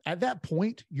 At that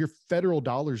point, your federal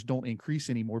dollars don't increase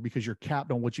anymore because you're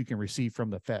capped on what you can receive from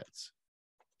the feds.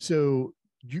 So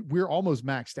we're almost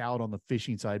maxed out on the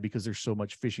fishing side because there's so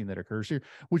much fishing that occurs here,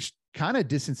 which kind of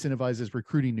disincentivizes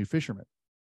recruiting new fishermen.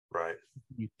 Right.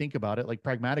 You think about it, like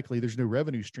pragmatically, there's no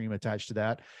revenue stream attached to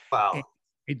that. Wow. And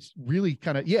it's really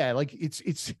kind of, like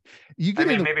it's, you get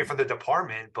maybe for the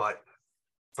department, but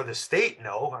for the state,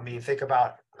 no. I mean, think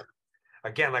about,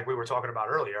 again, like we were talking about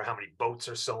earlier, how many boats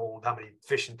are sold, how many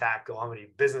fishing tackle, how many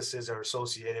businesses are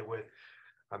associated with.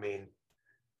 I mean,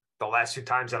 the last 2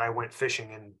 times that I went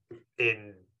fishing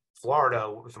in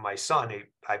Florida with my son,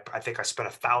 I think I spent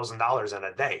 $1,000 in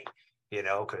a day,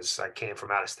 because I came from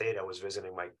out of state. I was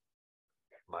visiting my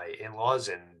in-laws,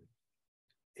 and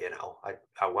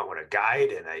I went with a guide,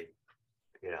 and it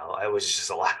was just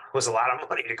a lot of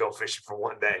money to go fishing for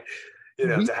one day, to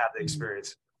have the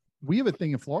experience. We have a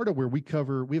thing in Florida where we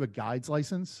have a guide's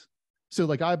license. So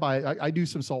like I do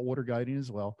some saltwater guiding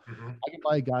as well. Mm-hmm. I can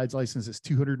buy a guide's license. It's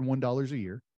 $201 a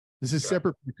year. This is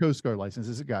separate from the Coast Guard license.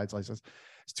 This is a guide's license.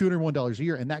 It's $201 a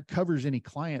year. And that covers any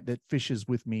client that fishes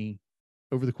with me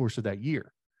over the course of that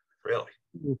year. Really?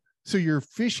 So your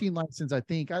fishing license, I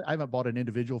think, I haven't bought an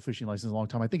individual fishing license in a long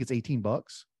time. I think it's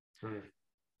 $18.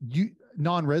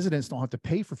 Non-residents don't have to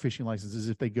pay for fishing licenses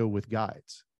if they go with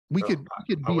guides. I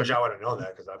wish I would have known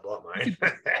that because I bought mine.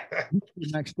 We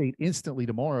could max state instantly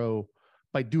tomorrow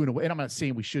by doing away. And I'm not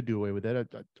saying we should do away with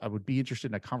it. I would be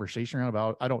interested in a conversation around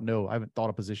about, I don't know. I haven't thought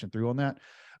a position through on that,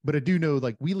 but I do know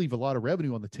like we leave a lot of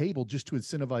revenue on the table just to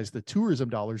incentivize the tourism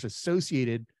dollars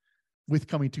associated with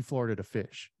coming to Florida to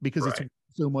fish, because it's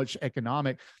so much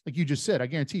economic. Like you just said, I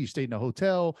guarantee you stayed in a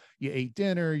hotel, you ate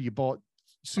dinner, you bought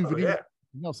souvenirs,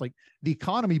 everything else. Like the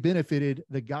economy benefited,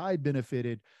 the guide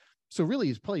benefited. So really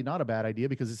it's probably not a bad idea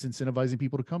because it's incentivizing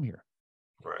people to come here.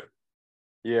 Right.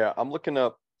 Yeah. I'm looking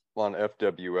up on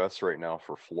FWS right now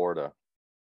for Florida.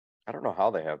 I don't know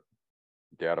how they have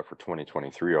data for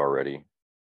 2023 already.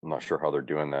 I'm not sure how they're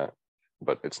doing that,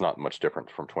 but it's not much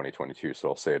different from 2022. So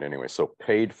I'll say it anyway. So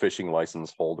paid fishing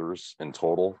license holders in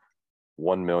total,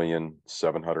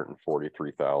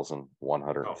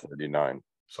 1,743,139.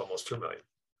 It's almost 2 million.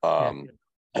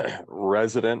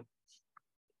 Resident.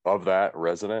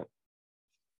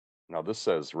 Now this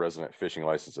says resident fishing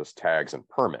licenses, tags, and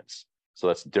permits. So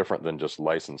that's different than just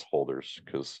license holders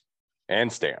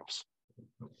and stamps.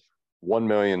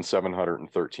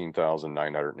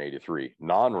 1,713,983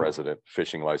 non-resident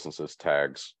fishing licenses,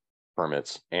 tags,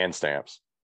 permits, and stamps.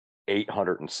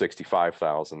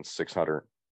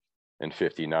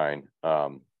 865,659.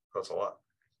 That's a lot.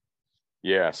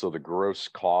 Yeah. So the gross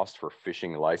cost for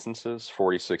fishing licenses,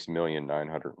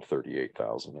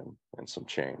 46,938,000 and some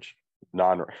change.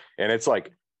 And it's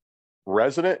like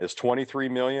Resident is 23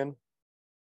 million.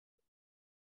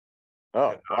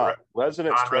 Oh, wow.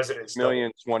 Resident's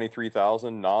Non-resident's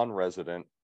 23,000. Non-resident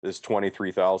is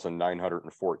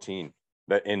 23,914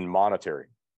 that in monetary.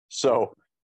 So,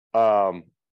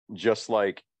 just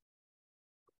like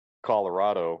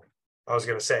Colorado, I was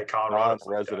going to say Colorado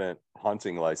non-resident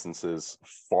hunting licenses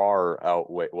far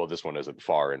outweigh. Well, this one isn't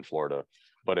far in Florida,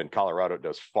 but in Colorado, it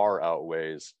does far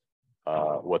outweighs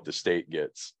what the state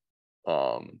gets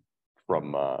from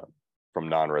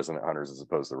non-resident hunters as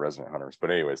opposed to resident hunters.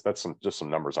 But anyways, that's just some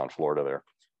numbers on Florida there.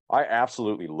 I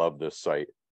absolutely love this site.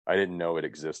 I didn't know it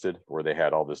existed, where they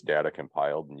had all this data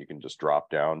compiled and you can just drop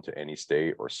down to any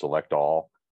state or select all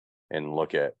and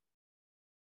look at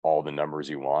all the numbers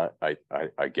you want. I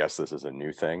guess this is a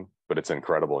new thing, but it's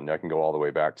incredible. And I can go all the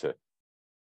way back to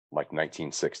like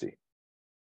 1960.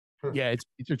 Yeah,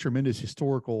 it's a tremendous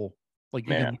historical, like,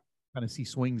 you Man. can kind of see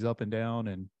swings up and down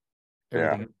and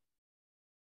everything. Yeah.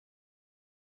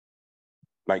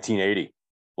 1980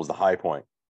 was the high point.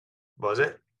 Was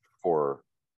it? For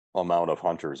amount of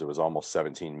hunters. It was almost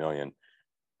 17 million.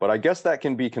 But I guess that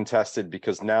can be contested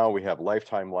because now we have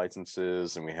lifetime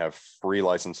licenses and we have free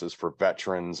licenses for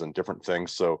veterans and different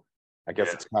things. So I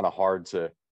guess it's kind of hard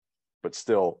to, but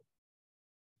still.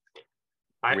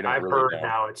 I've really heard know.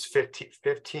 now it's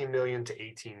 15 million to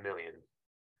 18 million.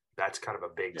 That's kind of a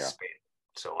big span.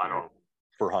 So I don't.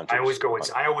 For hunters. I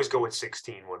always go with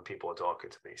 16 when people are talking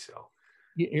to me. So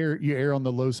You err on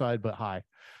the low side, but high.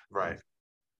 right.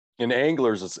 In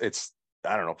anglers, it's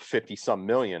I don't know, 50 some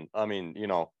million. I mean,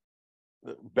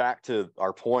 back to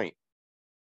our point,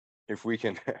 if we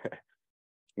can,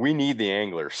 we need the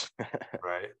anglers,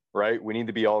 Right. right? We need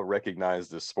to be all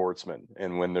recognized as sportsmen.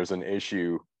 And when there's an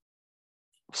issue,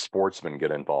 sportsmen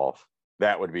get involved.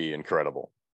 That would be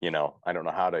incredible. I don't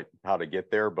know how to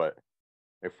get there, but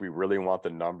if we really want the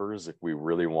numbers, if we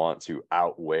really want to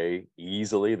outweigh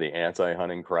easily the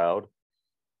anti-hunting crowd,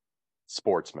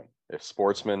 sportsmen. If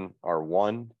sportsmen are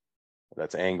one,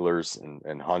 that's anglers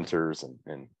and hunters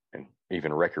and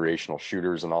even recreational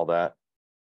shooters and all that.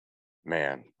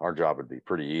 Man, our job would be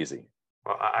pretty easy.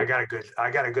 Well, I got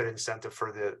a good incentive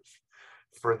for the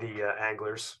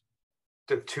anglers.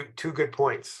 Two good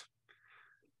points.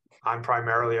 I'm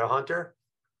primarily a hunter.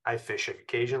 I fish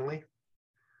occasionally.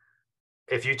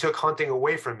 If you took hunting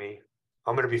away from me,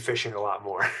 I'm going to be fishing a lot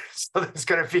more. So there's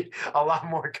going to be a lot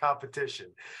more competition.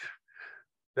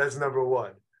 That's number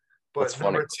one. But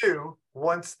number two,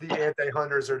 once the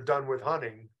anti-hunters are done with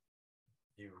hunting,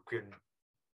 you can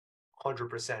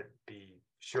 100% be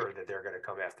sure that they're going to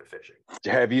come after fishing.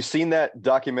 Have you seen that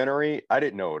documentary? I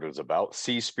didn't know what it was about.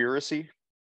 Seaspiracy.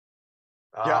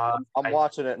 Yeah, I'm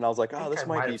watching it and I was like, oh,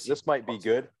 this might be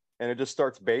good. And it just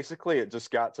starts, basically, it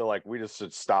just got to like, we just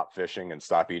should stop fishing and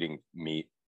stop eating meat,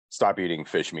 stop eating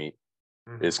fish meat.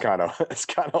 Mm-hmm. It's kind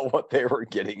of what they were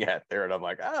getting at there. And I'm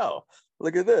like, oh,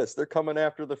 look at this. They're coming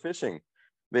after the fishing,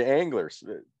 the anglers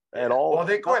at all. Well,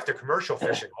 they go after commercial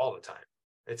fishing all the time.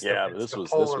 This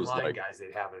was like, guys,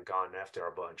 they haven't gone after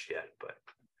a bunch yet, but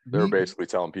they're basically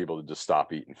telling people to just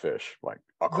stop eating fish, like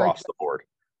across the board.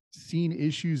 Seen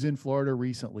issues in Florida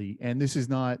recently, and this is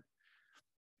not,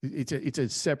 it's a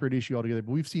separate issue altogether,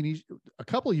 but we've seen a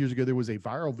couple of years ago, there was a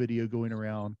viral video going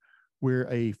around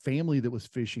where a family that was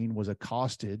fishing was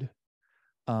accosted.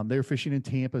 They were fishing in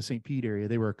Tampa, St. Pete area.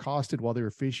 They were accosted while they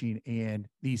were fishing, and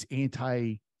these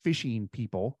anti-fishing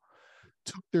people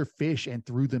took their fish and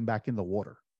threw them back in the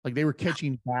water. Like they were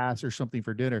catching bass or something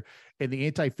for dinner, and the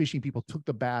anti-fishing people took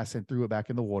the bass and threw it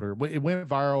back in the water. It went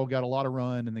viral, got a lot of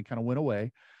run, and then kind of went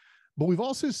away. But we've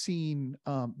also seen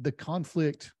the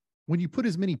conflict when you put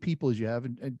as many people as you have,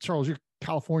 and Charles, you're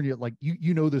California, like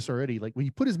you know this already. Like when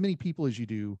you put as many people as you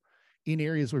do in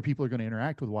areas where people are going to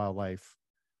interact with wildlife,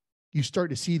 you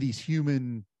start to see these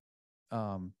human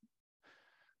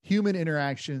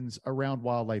interactions around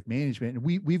wildlife management. And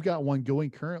we've got one going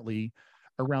currently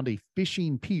around a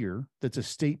fishing pier that's a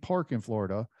state park in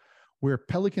Florida where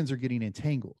pelicans are getting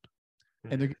entangled.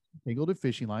 And they're getting entangled in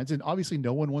fishing lines. And obviously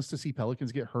no one wants to see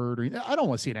pelicans get hurt. I don't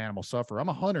want to see an animal suffer. I'm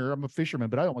a hunter, I'm a fisherman,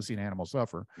 but I don't want to see an animal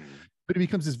suffer. But it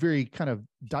becomes this very kind of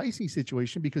dicey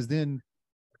situation, because then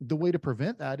the way to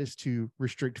prevent that is to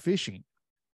restrict fishing.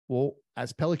 Well,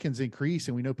 as pelicans increase,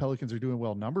 and we know pelicans are doing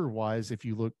well number-wise, if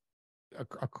you look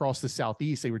across the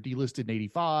Southeast, they were delisted in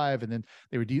 85, and then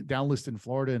they were downlisted in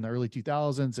Florida in the early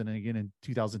 2000s, and then again in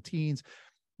 2010s.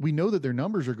 We know that their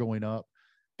numbers are going up,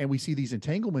 and we see these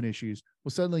entanglement issues. Well,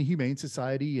 suddenly Humane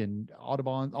Society and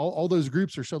Audubon, all those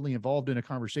groups are suddenly involved in a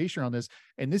conversation on this.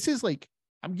 And this is like,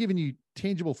 I'm giving you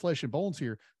tangible flesh and bones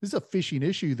here. This is a fishing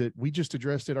issue that we just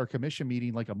addressed at our commission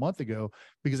meeting like a month ago,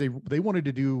 because they wanted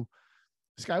to do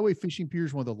Skyway Fishing Pier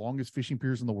is one of the longest fishing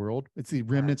piers in the world. It's the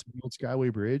remnants of the old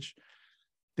Skyway Bridge.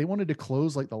 They wanted to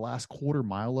close like the last quarter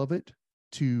mile of it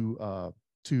to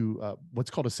what's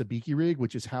called a sabiki rig,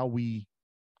 which is how we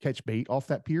catch bait off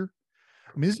that pier.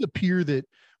 I mean, this is a pier that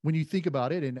when you think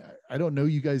about it, and I don't know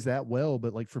you guys that well,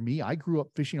 but like for me, I grew up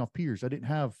fishing off piers. I didn't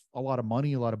have a lot of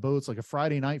money, a lot of boats. Like a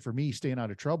Friday night for me, staying out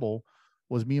of trouble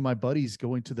was me and my buddies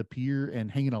going to the pier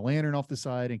and hanging a lantern off the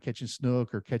side and catching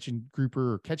snook or catching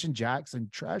grouper or catching jacks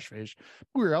and trash fish.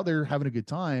 We were out there having a good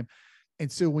time. And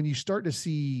so when you start to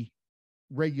see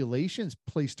regulations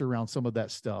placed around some of that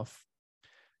stuff,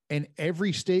 and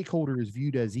every stakeholder is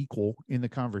viewed as equal in the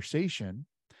conversation,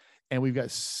 and we've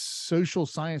got social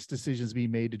science decisions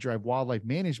being made to drive wildlife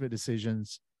management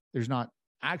decisions, there's not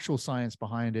actual science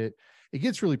behind it. It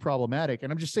gets really problematic.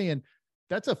 And I'm just saying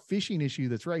that's a fishing issue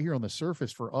that's right here on the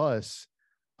surface for us.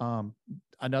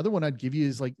 Another one I'd give you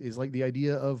is like the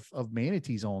idea of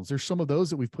manatee zones. There's some of those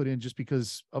that we've put in just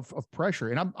because of pressure.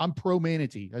 And I'm pro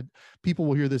manatee. People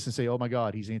will hear this and say, "Oh my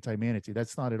God, he's anti-manatee."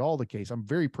 That's not at all the case. I'm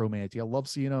very pro manatee. I love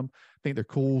seeing them. I think they're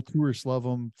cool. Tourists love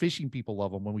them. Fishing people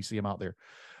love them when we see them out there.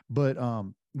 But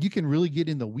you can really get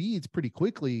in the weeds pretty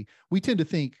quickly. We tend to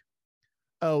think,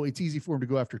 oh, it's easy for them to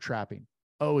go after trapping.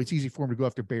 Oh, it's easy for them to go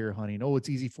after bear hunting. Oh, it's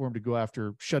easy for them to go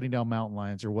after shutting down mountain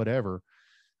lions or whatever.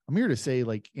 I'm here to say,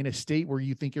 like, in a state where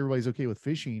you think everybody's okay with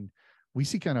fishing, we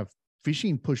see kind of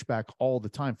fishing pushback all the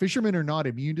time. Fishermen are not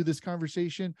immune to this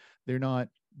conversation. They're not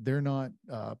ignorant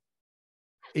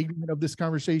of this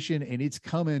conversation, and it's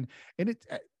coming. And it,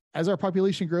 as our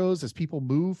population grows, as people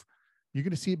move, you're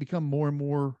going to see it become more and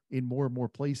more in more and more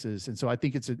places. And so I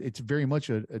think it's very much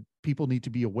a people need to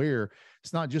be aware.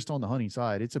 It's not just on the hunting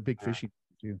side. It's a big fishing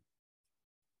too.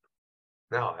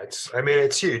 No,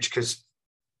 it's huge because,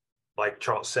 like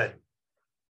Charles said,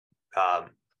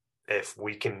 if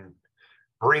we can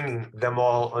bring them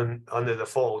all under the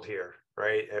fold here,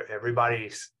 right?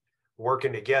 Everybody's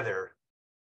working together.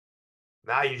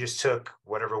 Now you just took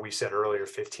whatever we said earlier,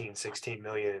 15, 16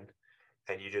 million,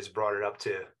 and you just brought it up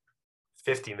to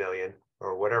 50 million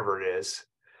or whatever it is.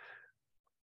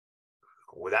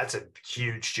 Well, that's a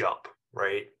huge jump,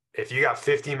 right? If you got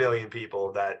 50 million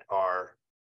people that are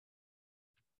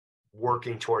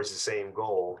working towards the same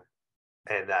goal,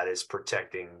 and that is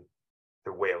protecting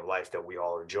the way of life that we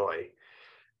all enjoy,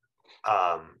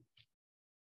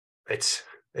 it's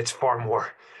far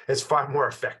more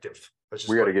effective.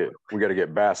 We got to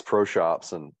get Bass Pro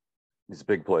Shops and these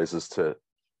big places to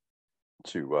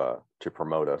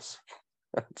promote us.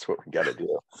 That's what we got to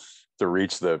do to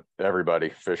reach everybody,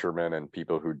 fishermen and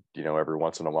people who, every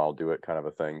once in a while do it, kind of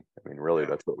a thing. I mean, really,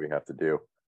 that's what we have to do,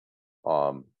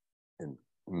 and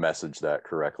message that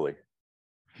correctly.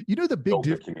 The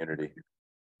big community.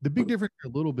 The big difference a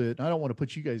little bit, and I don't want to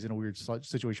put you guys in a weird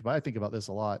situation, but I think about this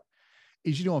a lot,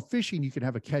 is, on fishing, you can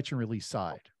have a catch and release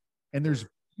side. And there's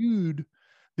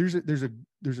a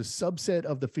subset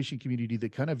of the fishing community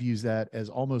that kind of views that as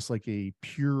almost like a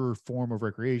pure form of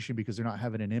recreation because they're not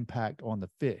having an impact on the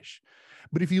fish.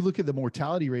 But if you look at the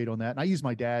mortality rate on that, and I use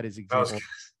my dad as an example.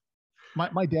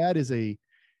 My dad is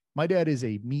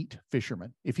a meat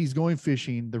fisherman. If he's going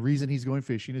fishing, the reason he's going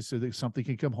fishing is so that something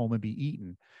can come home and be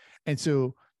eaten. And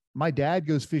so my dad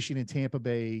goes fishing in Tampa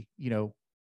Bay,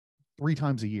 3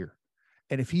 times a year.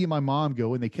 And if he and my mom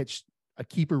go and they catch a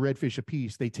keeper redfish a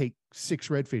piece, they take 6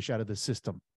 redfish out of the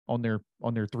system on their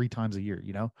 3 times a year,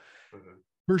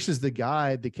 versus the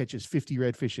guy that catches 50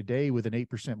 redfish a day with an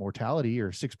 8% mortality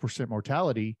or 6%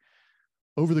 mortality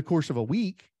over the course of a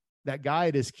week. That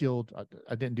guide has killed,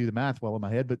 I didn't do the math well in my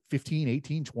head, but 15,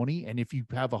 18, 20. And if you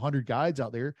have 100 guides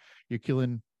out there, you're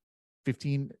killing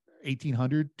 15,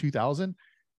 1,800, 2,000.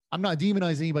 I'm not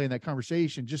demonizing anybody in that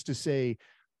conversation, just to say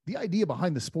the idea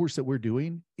behind the sports that we're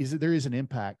doing is that there is an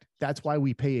impact. That's why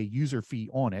we pay a user fee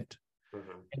on it.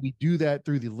 And we do that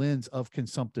through the lens of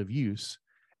consumptive use.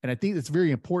 And I think it's very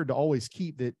important to always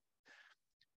keep that.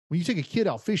 When you take a kid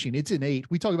out fishing, it's innate.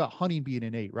 We talk about hunting being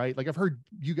innate, right? Like I've heard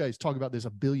you guys talk about this a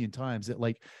billion times, that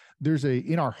like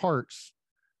in our hearts,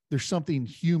 there's something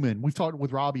human. We've talked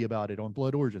with Robbie about it on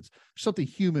Blood Origins. There's something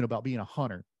human about being a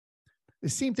hunter. The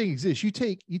same thing exists. You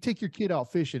take your kid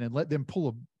out fishing and let them pull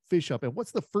a fish up. And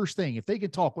what's the first thing, if they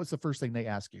can talk, what's the first thing they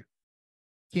ask you?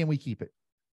 Can we keep it?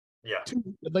 Yeah.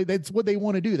 Like that's what they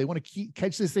want to do. They want to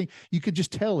catch this thing. You could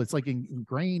just tell it's like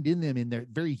ingrained in them, in their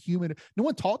very human. No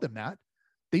one taught them that.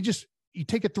 You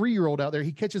take a 3-year-old out there,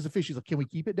 he catches a fish. He's like, can we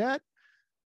keep it, Dad?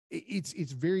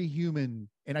 It's very human.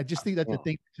 And I just think that's the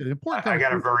thing. It's an important. I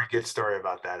got a very good story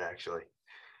about that, actually.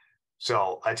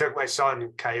 So I took my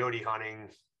son coyote hunting.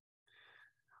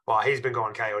 Well, he's been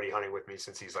going coyote hunting with me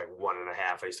since he's like 1.5.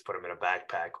 I used to put him in a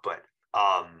backpack, but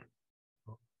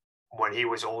when he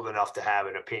was old enough to have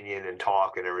an opinion and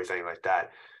talk and everything like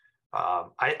that. A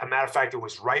matter of fact, it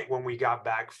was right when we got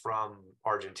back from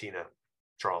Argentina,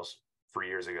 Charles, 3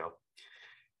 years ago.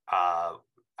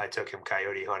 I took him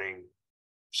coyote hunting,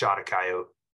 shot a coyote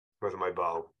with my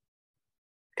bow,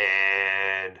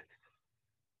 and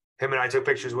him and I took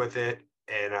pictures with it.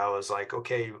 And I was like,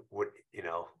 okay,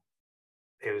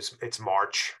 it's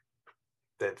March.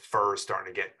 That fur is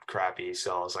starting to get crappy.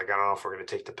 So I was like, I don't know if we're going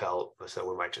to take the pelt. I said,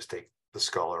 we might just take the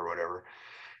skull or whatever.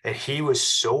 And he was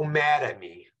so mad at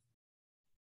me.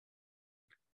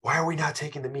 Why are we not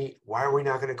taking the meat? Why are we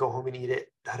not going to go home and eat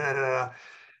it? Da, da, da, da.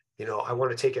 I want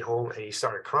to take it home. And he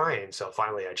started crying. So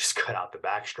finally, I just cut out the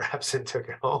back straps and took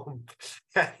it home.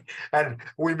 And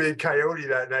we made coyote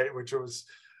that night, which was,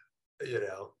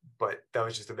 but that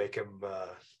was just to make him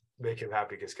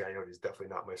happy, because coyote is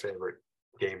definitely not my favorite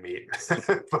game meat.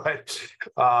 But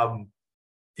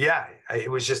yeah, it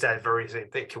was just that very same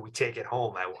thing. Can we take it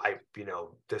home?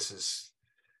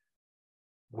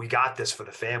 We got this for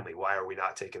the family. Why are we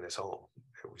not taking this home?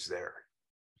 It was there,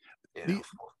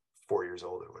 4 years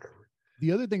old or whatever.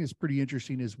 The other thing that's pretty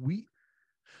interesting is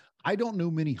I don't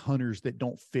know many hunters that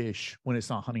don't fish when it's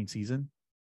not hunting season.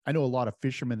 I know a lot of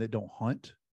fishermen that don't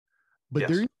hunt, but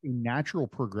there's a natural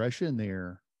progression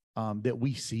there that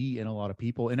we see in a lot of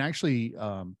people. And actually,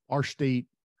 our state,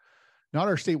 not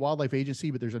our state wildlife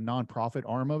agency, but there's a nonprofit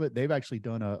arm of it. They've actually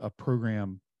done a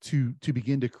program to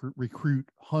begin to recruit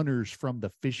hunters from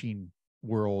the fishing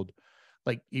world.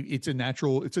 Like it's a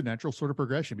natural sort of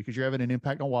progression, because you're having an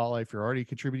impact on wildlife. You're already a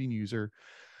contributing user.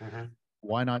 Mm-hmm.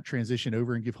 Why not transition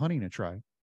over and give hunting a try?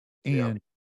 And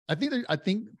I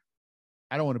think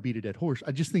I don't want to beat a dead horse.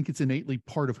 I just think it's innately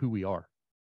part of who we are.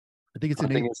 I think it's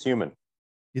human.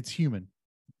 It's human.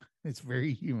 It's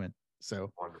very human.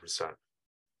 So 100%.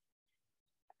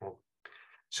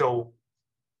 So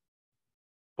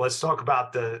let's talk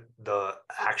about the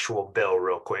actual bill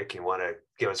real quick. You want to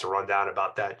give us a rundown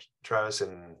about that, Travis?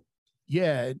 And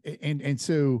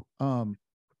so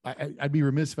I'd be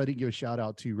remiss if I didn't give a shout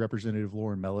out to Representative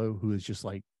Lauren Mello, who is just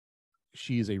like,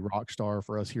 she is a rock star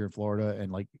for us here in Florida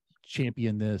and like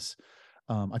champion this.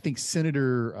 I think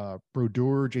Senator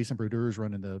Jason Brodeur is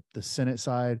running the Senate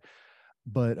side,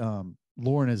 but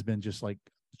Lauren has been just like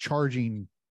charging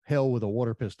hell with a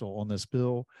water pistol on this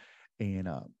bill. And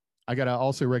I got to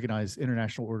also recognize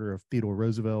International Order of Theodore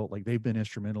Roosevelt. Like, they've been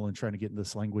instrumental in trying to get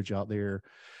this language out there.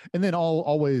 And then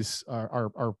always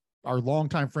our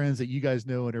longtime friends that you guys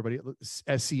know, and everybody,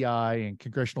 SCI and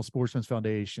Congressional Sportsmen's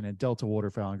Foundation and Delta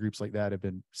Waterfowl and groups like that have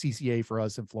been CCA for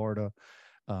us in Florida.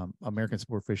 American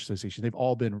Sport Fish Association. They've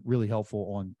all been really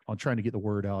helpful on trying to get the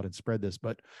word out and spread this.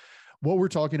 But what we're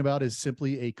talking about is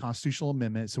simply a constitutional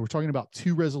amendment. So we're talking about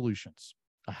two resolutions,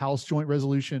 a House joint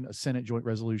resolution, a Senate joint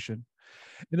resolution.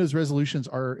 And those resolutions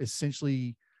are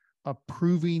essentially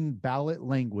approving ballot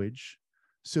language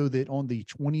so that on the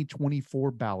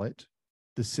 2024 ballot,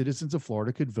 the citizens of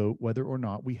Florida could vote whether or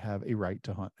not we have a right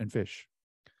to hunt and fish.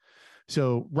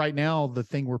 So right now, the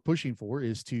thing we're pushing for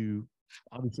is to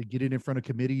obviously get it in front of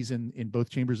committees in both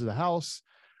chambers of the House,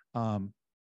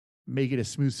 make it as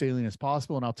smooth sailing as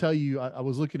possible. And I'll tell you, I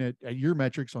was looking at your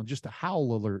metrics on just a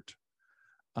Howl alert.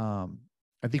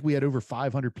 I think we had over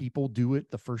 500 people do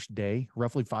it the first day,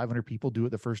 roughly 500 people do it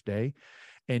the first day.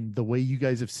 And the way you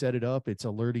guys have set it up, it's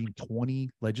alerting 20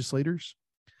 legislators.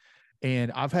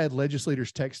 And I've had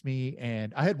legislators text me,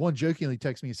 and I had one jokingly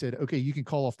text me and said, okay, you can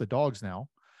call off the dogs now.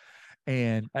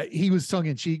 And he was tongue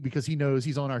in cheek because he knows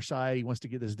he's on our side. He wants to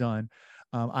get this done.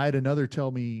 I had another tell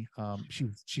me,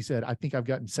 she said, I think I've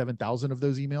gotten 7,000 of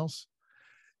those emails.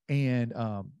 And,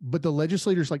 but the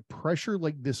legislators, like, pressure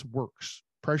like this works.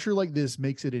 Pressure like this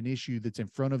makes it an issue that's in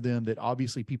front of them that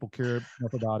obviously people care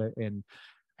enough about it. And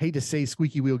hate to say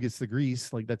squeaky wheel gets the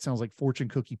grease. Like, that sounds like fortune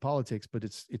cookie politics, but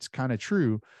it's kind of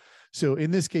true. So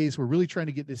in this case, we're really trying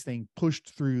to get this thing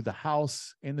pushed through the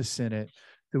House and the Senate,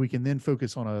 that we can then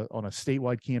focus on a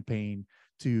statewide campaign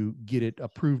to get it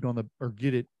approved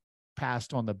get it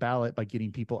passed on the ballot by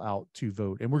getting people out to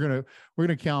vote. And we're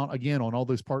gonna count again on all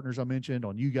those partners I mentioned,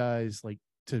 on you guys, like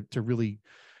to really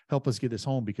help us get this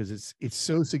home, because it's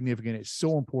so significant. It's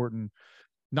so important.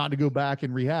 Not to go back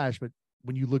and rehash, but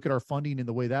when you look at our funding and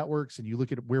the way that works, and you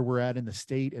look at where we're at in the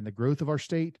state and the growth of our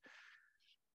state,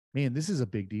 man, this is a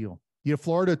big deal.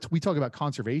 Florida, we talk about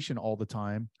conservation all the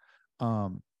time.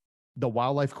 The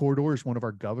wildlife corridor is one of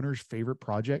our governor's favorite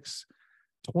projects.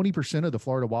 20% of the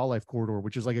Florida wildlife corridor,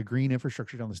 which is like a green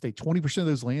infrastructure down the state, 20% of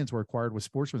those lands were acquired with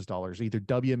sportsmen's dollars, either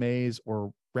WMAs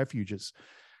or refuges.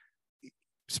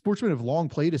 Sportsmen have long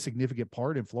played a significant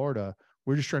part in Florida.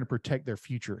 We're just trying to protect their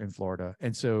future in Florida.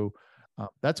 And so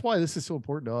that's why this is so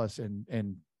important to us.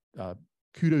 And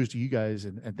kudos to you guys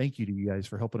and thank you to you guys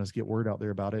for helping us get word out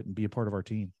there about it and be a part of our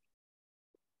team.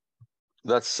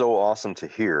 That's so awesome to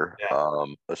hear, Yeah.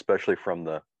 especially from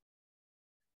the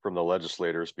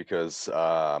legislators, because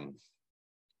I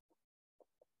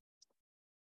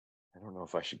don't know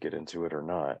if I should get into it or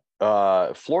not.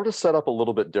 Florida set up a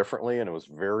little bit differently, and it was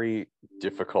very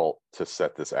difficult to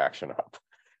set this action up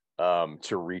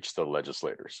to reach the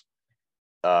legislators.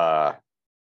 And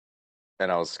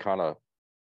I was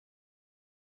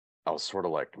sort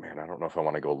of like, man, I don't know if I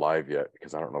want to go live yet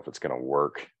because I don't know if it's going to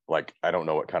work. Like, I don't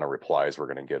know what kind of replies we're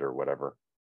going to get or whatever,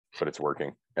 but it's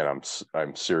working. And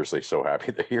I'm seriously so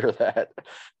happy to hear that.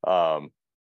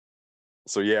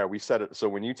 So yeah, we set it. So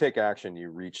when you take action, you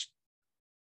reach,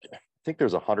 I think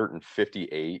there's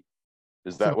 158.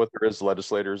 Is that what there is,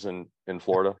 legislators in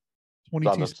Florida? 22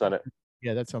 on the Senate?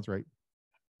 Yeah, that sounds right.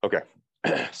 Okay.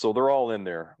 So they're all in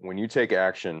there. When you take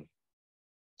action,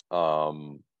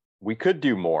 we could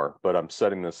do more, but I'm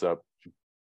setting this up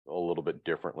a little bit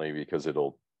differently because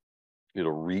it'll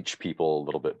reach people a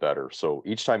little bit better. So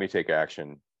each time you take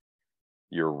action,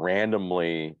 you're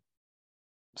randomly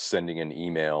sending an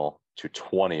email to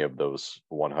 20 of those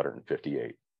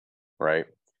 158, right?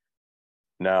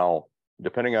 Now,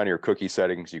 depending on your cookie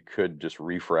settings, you could just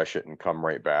refresh it and come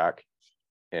right back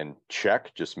and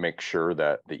check, just make sure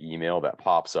that the email that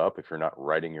pops up, if you're not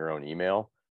writing your own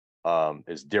email,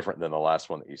 is different than the last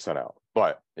one that you sent out.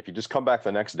 But if you just come back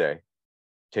the next day,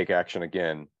 take action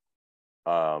again,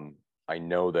 I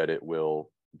know that it will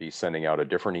be sending out a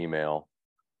different email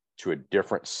to a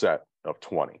different set of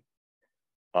 20.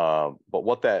 But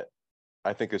what that,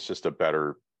 I think it's just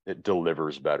it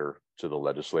delivers better to the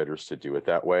legislators to do it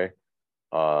that way.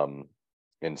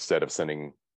 Instead of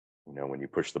sending, when you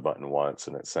push the button once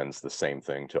and it sends the same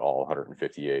thing to all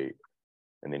 158,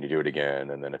 and then you do it again,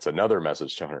 and then it's another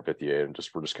message to 158, and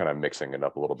we're just kind of mixing it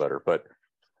up a little better. But,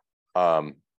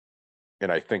 and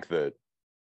I think that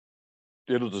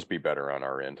it'll just be better on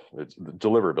our end. The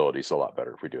deliverability is a lot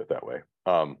better if we do it that way.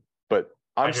 But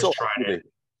I'm so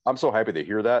happy to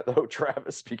hear that though,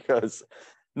 Travis, because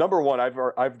number one,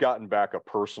 I've gotten back a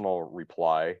personal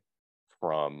reply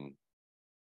from,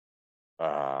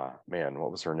 man,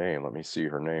 what was her name? Let me see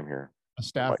her name here. A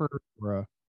staffer?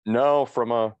 No,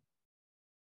 from a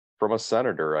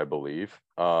senator, I believe.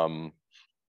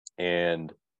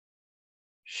 And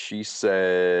she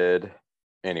said,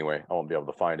 anyway, I won't be able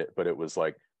to find it, but it was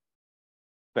like,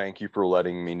 thank you for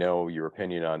letting me know your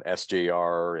opinion on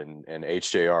SJR and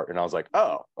HJR. And I was like,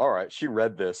 oh, all right. She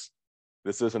read this.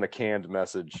 This isn't a canned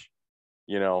message,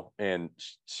 and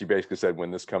she basically said, when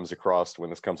this comes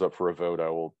up for a vote, I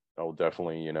will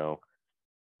definitely,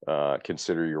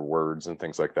 consider your words and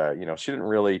things like that. She didn't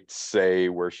really say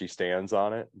where she stands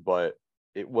on it, but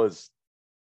it was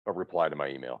a reply to my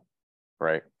email,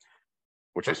 right?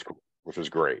 Which was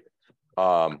great.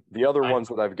 The other ones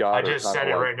that I've got, I just sent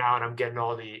it right now, and I'm getting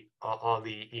all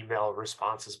the email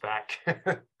responses back.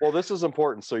 Well, this is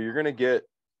important. So you're going to get,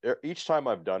 each time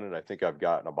I've done it, I think I've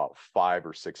gotten about 5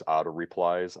 or 6 auto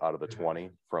replies out of the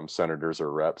 20 from senators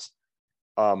or reps.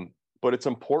 But it's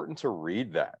important to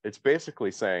read that. It's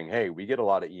basically saying, hey, we get a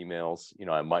lot of emails.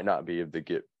 I might not be able to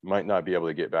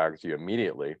get back to you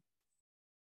immediately.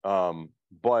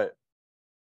 But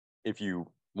if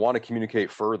you want to communicate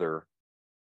further,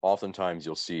 oftentimes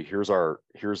you'll see here's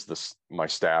my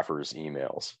staffers'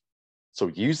 emails. So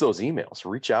use those emails,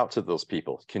 reach out to those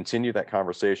people, continue that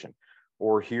conversation.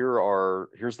 Or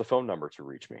here's the phone number to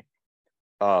reach me.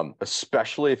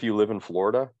 Especially if you live in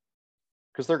Florida,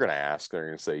 because they're going to ask, they're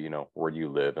going to say, where do you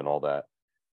live and all that.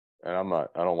 And I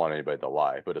don't want anybody to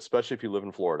lie, but especially if you live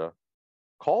in Florida,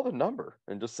 call the number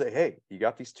and just say, hey, you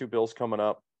got these 2 bills coming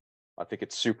up. I think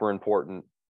it's super important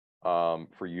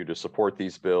for you to support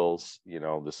these bills. You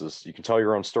can tell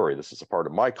your own story. This is a part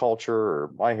of my culture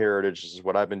or my heritage. This is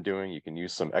what I've been doing. You can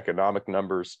use some economic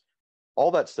numbers, all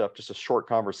that stuff, just a short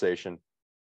conversation.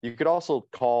 You could also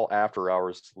call after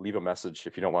hours, leave a message.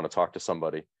 If you don't want to talk to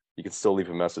somebody, you can still leave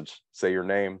a message, say your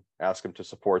name, ask them to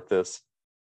support this,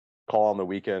 call on the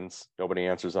weekends. Nobody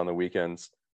answers on the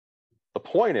weekends. The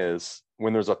point is,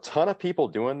 when there's a ton of people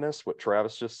doing this, what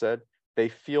Travis just said, they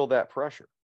feel that pressure.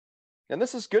 And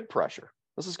this is good pressure.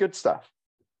 This is good stuff.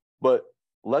 But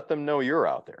let them know you're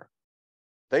out there.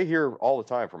 They hear all the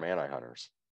time from anti-hunters.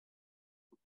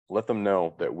 Let them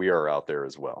know that we are out there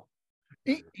as well.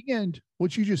 And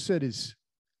what you just said is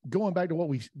going back to what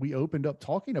we opened up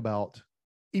talking about.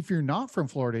 If you're not from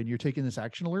Florida and you're taking this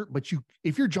action alert, but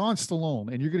if you're John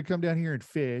Stallone and you're going to come down here and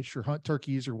fish or hunt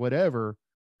turkeys or whatever,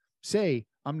 say,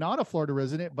 I'm not a Florida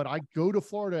resident, but I go to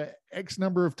Florida X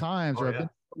number of times, or I've been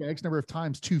to X number of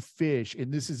times to fish,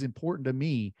 and this is important to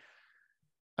me.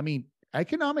 I mean,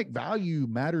 economic value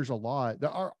matters a lot.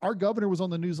 Our governor was on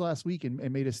the news last week and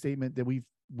made a statement that we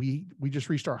just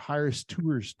reached our highest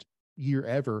tourist year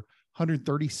ever.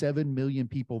 137 million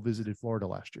people visited Florida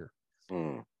last year.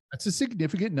 That's a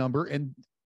significant number. And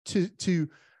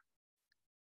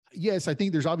yes, I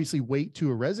think there's obviously weight to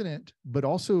a resident, but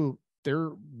also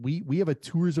we have a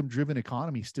tourism driven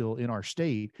economy still in our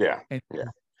state. Yeah. And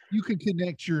you can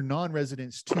connect your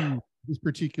non-residents to this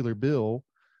particular bill.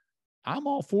 I'm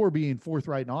all for being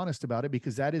forthright and honest about it,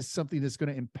 because that is something that's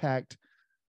going to impact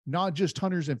not just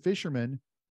hunters and fishermen,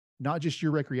 not just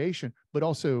your recreation, but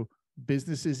also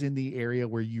businesses in the area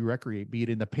where you recreate, be it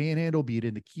in the Panhandle, be it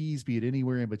in the Keys, be it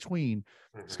anywhere in between.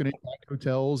 It's going to impact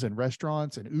hotels and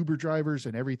restaurants and Uber drivers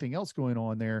and everything else going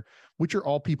on there, which are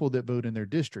all people that vote in their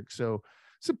district. So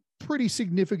it's a pretty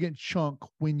significant chunk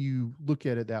when you look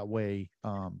at it that way.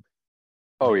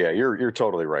 Oh yeah, you're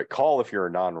totally right. Call if you're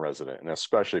a non-resident, and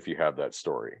especially if you have that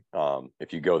story.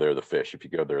 If you go there to fish, if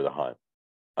you go there to hunt.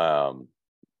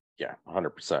 Yeah,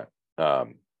 100%.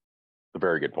 A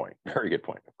very good point. Very good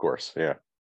point. Of course. Yeah.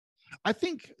 I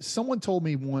think someone told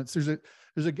me once, there's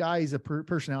a guy, he's a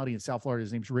personality in South Florida.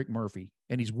 His name's Rick Murphy,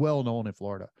 and he's well known in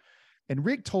Florida. And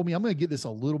Rick told me, I'm going to get this a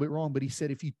little bit wrong, but he said,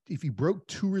 if you broke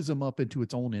tourism up into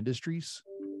its own industries,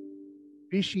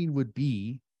 fishing would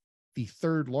be the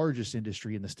third largest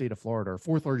industry in the state of Florida, or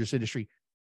fourth largest industry.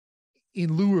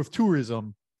 In lieu of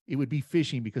tourism, it would be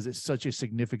fishing, because it's such a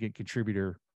significant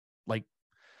contributor. Like,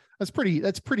 that's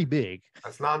pretty big.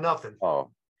 That's not nothing. Oh,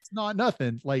 It's not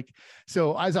nothing. Like,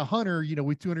 so as a hunter,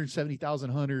 with 270,000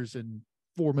 hunters and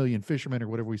 4 million fishermen, or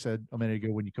whatever we said a minute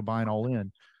ago, when you combine all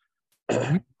in,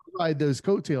 we provide those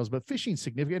coattails. But fishing's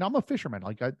significant. I'm a fisherman.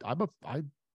 Like I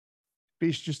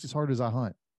fish just as hard as I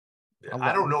hunt. Yeah,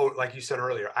 I don't know, like you said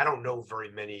earlier, I don't know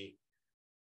very many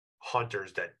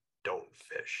hunters that don't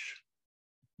fish.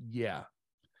 Yeah.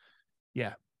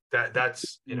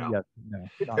 That's Yeah, no,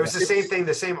 it was the same thing,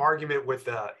 the same argument with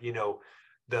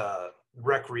the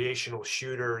recreational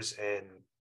shooters and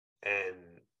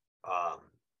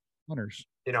hunters.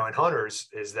 and hunters,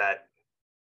 is that,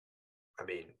 I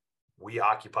mean, we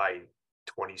occupy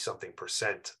 20 something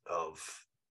 % of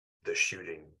the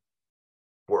shooting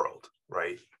world,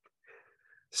 right?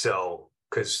 So,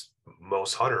 because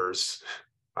most hunters,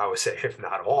 I would say, if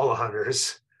not all the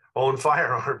hunters, own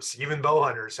firearms. Even bow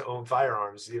hunters own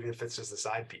firearms, even if it's just a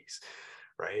side piece,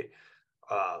 right?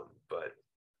 But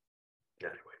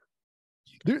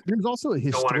anyway, There's also a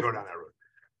don't want to go down that road.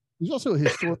 There's also a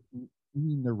historical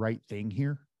doing the right thing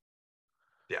here.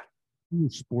 Yeah, You're a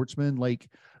sportsman, like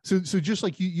so just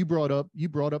like you brought up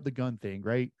the gun thing,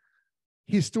 right?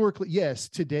 Historically, yes,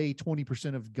 today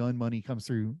 20% of gun money comes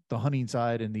through the hunting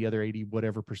side, and the other 80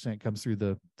 whatever percent comes through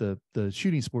the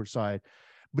shooting sports side.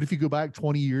 But if you go back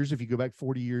 20 years, if you go back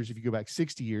 40 years, if you go back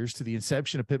 60 years to the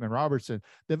inception of Pittman Robertson,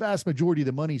 the vast majority of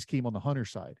the monies came on the hunter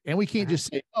side. And we can't just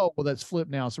say, oh, well, that's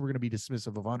flipped now, so we're going to be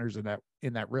dismissive of hunters in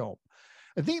that realm.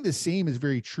 I think the same is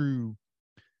very true,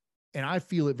 and I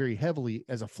feel it very heavily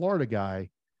as a Florida guy,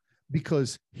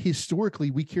 because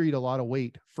historically we carried a lot of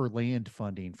weight for land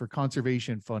funding, for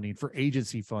conservation funding, for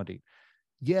agency funding.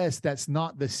 Yes, that's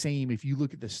not the same if you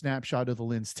look at the snapshot of the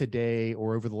lens today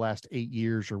or over the last 8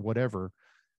 years or whatever.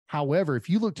 However, if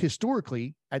you looked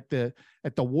historically at the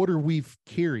water we've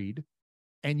carried,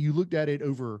 and you looked at it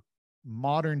over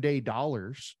modern day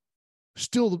dollars,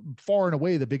 still far and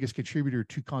away the biggest contributor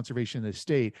to conservation in the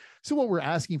state. So what we're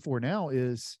asking for now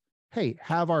is, hey,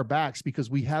 have our backs, because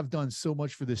we have done so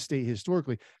much for this state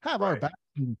historically. Have our backs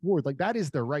moving forward. Like, that is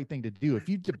the right thing to do. If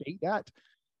you debate that,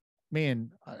 man,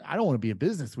 I don't want to be in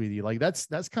business with you. Like, that's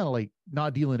kind of like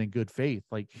not dealing in good faith.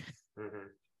 Like,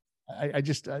 I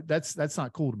just that's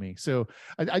not cool to me. So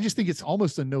I just think it's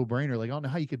almost a no-brainer. Like, I don't know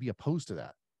how you could be opposed to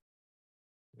that.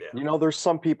 Yeah. there's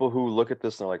some people who look at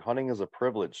this and they're like, hunting is a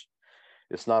privilege.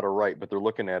 It's not a right, but they're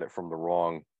looking at it from the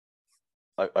wrong.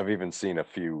 I've even seen a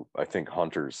few, I think,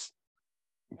 hunters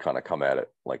kind of come at it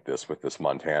like this with this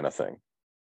Montana thing.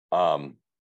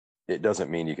 It doesn't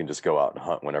mean you can just go out and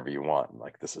hunt whenever you want.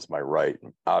 Like, this is my right,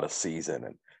 out of season,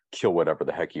 and kill whatever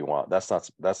the heck you want. That's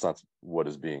not what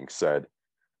is being said.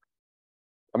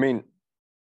 I mean,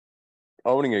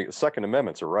 owning a Second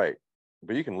Amendment's a right,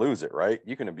 but you can lose it, right?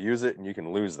 You can abuse it and you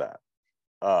can lose that.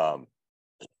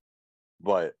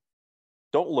 But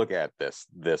don't look at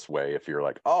this way. If you're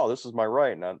like, oh, this is my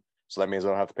right, and so that means I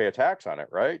don't have to pay a tax on it,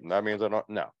 right? And that means I don't.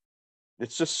 No,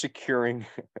 it's just securing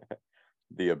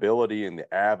the ability and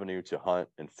the avenue to hunt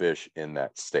and fish in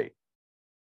that state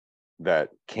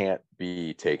that can't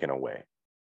be taken away.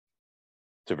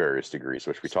 to various degrees,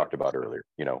 which we talked about earlier.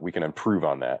 You know, we can improve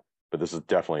on that, but this is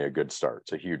definitely a good start.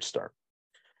 It's a huge start.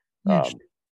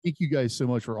 Thank you guys so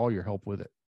much for all your help with it.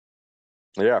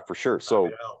 Yeah, for sure. So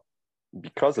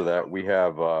because of that, we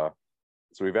have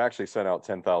so we've actually sent out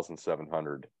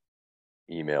 10,700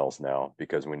 emails now,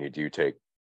 because when you do take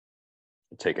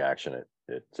action,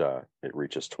 it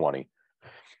reaches 20.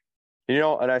 You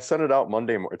know, and I sent it out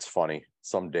Monday. It's funny.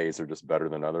 Some days are just better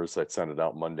than others. I sent it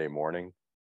out Monday morning,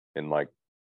 and like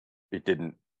it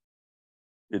didn't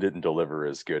deliver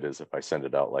as good as if I send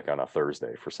it out like on a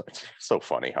Thursday. So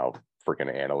funny how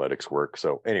freaking analytics work.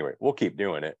 So anyway, we'll keep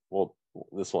doing it.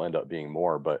 This will end up being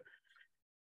more, but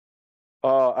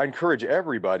I encourage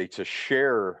everybody to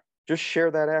share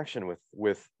that action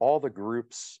with all the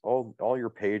groups, all your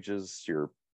pages,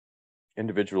 your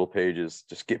individual pages.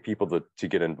 Just get people to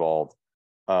get involved.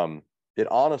 It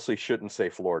honestly shouldn't say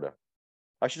Florida.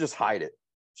 I should just hide it.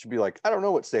 Should be like, I don't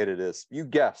know what state it is. You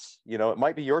guess. You know, it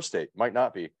might be your state, might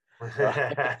not be.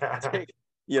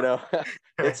 You know,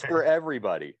 it's for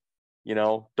everybody. You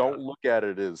know, don't look at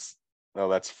it as, no,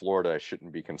 that's Florida, I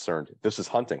shouldn't be concerned. This is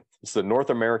hunting. It's the North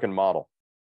American model.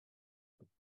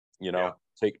 You know,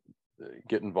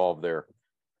 get involved there.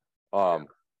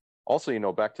 Also, you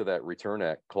know, back to that Return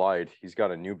Act, Clyde, he's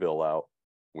got a new bill out,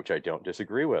 which I don't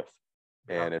disagree with.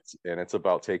 And it's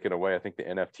about taking away, I think, the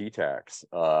NFT tax.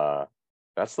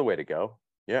 That's the way to go.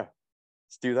 Yeah,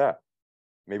 let's do that.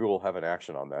 Maybe we'll have an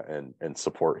action on that and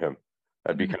support him.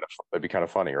 That'd be kind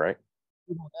of funny, right?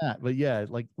 But yeah,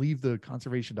 like leave the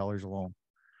conservation dollars alone.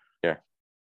 Yeah.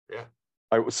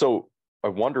 So I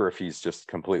wonder if he's just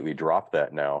completely dropped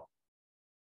that now.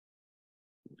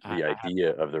 The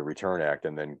idea of the Return Act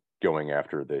and then going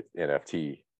after the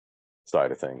NFT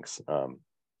side of things.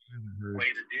 Way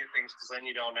to do things, because then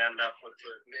you don't end up with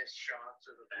the missed shots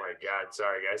or the. Oh my God,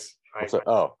 sorry guys.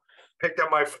 I picked up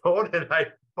my phone and I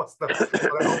must have,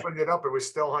 when I opened it up, it was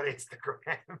still on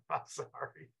Instagram. I'm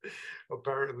sorry.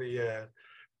 Apparently, yeah.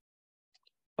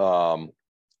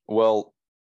 Well,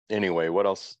 anyway, what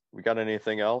else? We got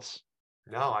anything else?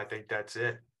 No, I think that's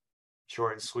it.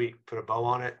 Short and sweet. Put a bow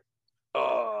on it.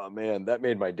 Oh man, that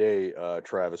made my day,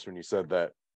 Travis, when you said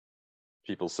that.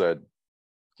 People said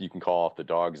you can call off the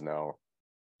dogs now.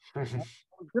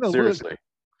 Seriously.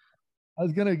 I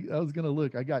was gonna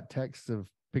look. I got texts of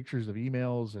pictures of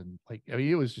emails, and like, I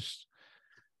mean, it was just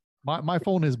my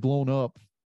phone has blown up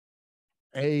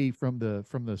from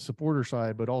the supporter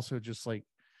side, but also just like,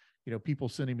 you know, people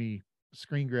sending me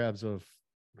screen grabs of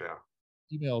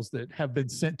emails that have been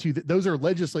sent to those are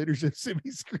legislators that sent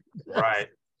me screen grabs. Right.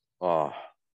 Oh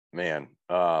man.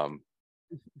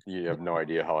 You have no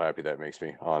idea how happy that makes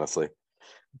me, honestly.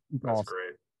 That's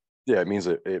great. Yeah, it means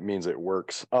it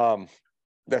works.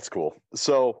 That's cool.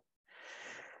 So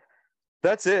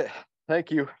that's it.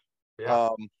 Thank you. Yeah.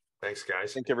 Thanks,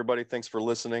 guys. Thank everybody. Thanks for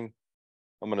listening.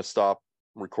 I'm going to stop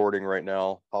recording right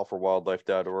now.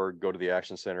 howlforwildlife.org. Go to the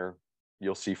Action Center.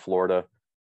 You'll see Florida,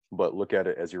 but look at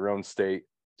it as your own state.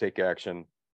 Take action.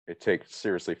 It takes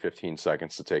seriously 15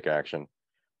 seconds to take action.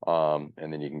 And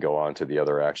then you can go on to the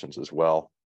other actions as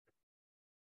well.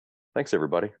 Thanks,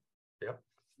 everybody. Yep.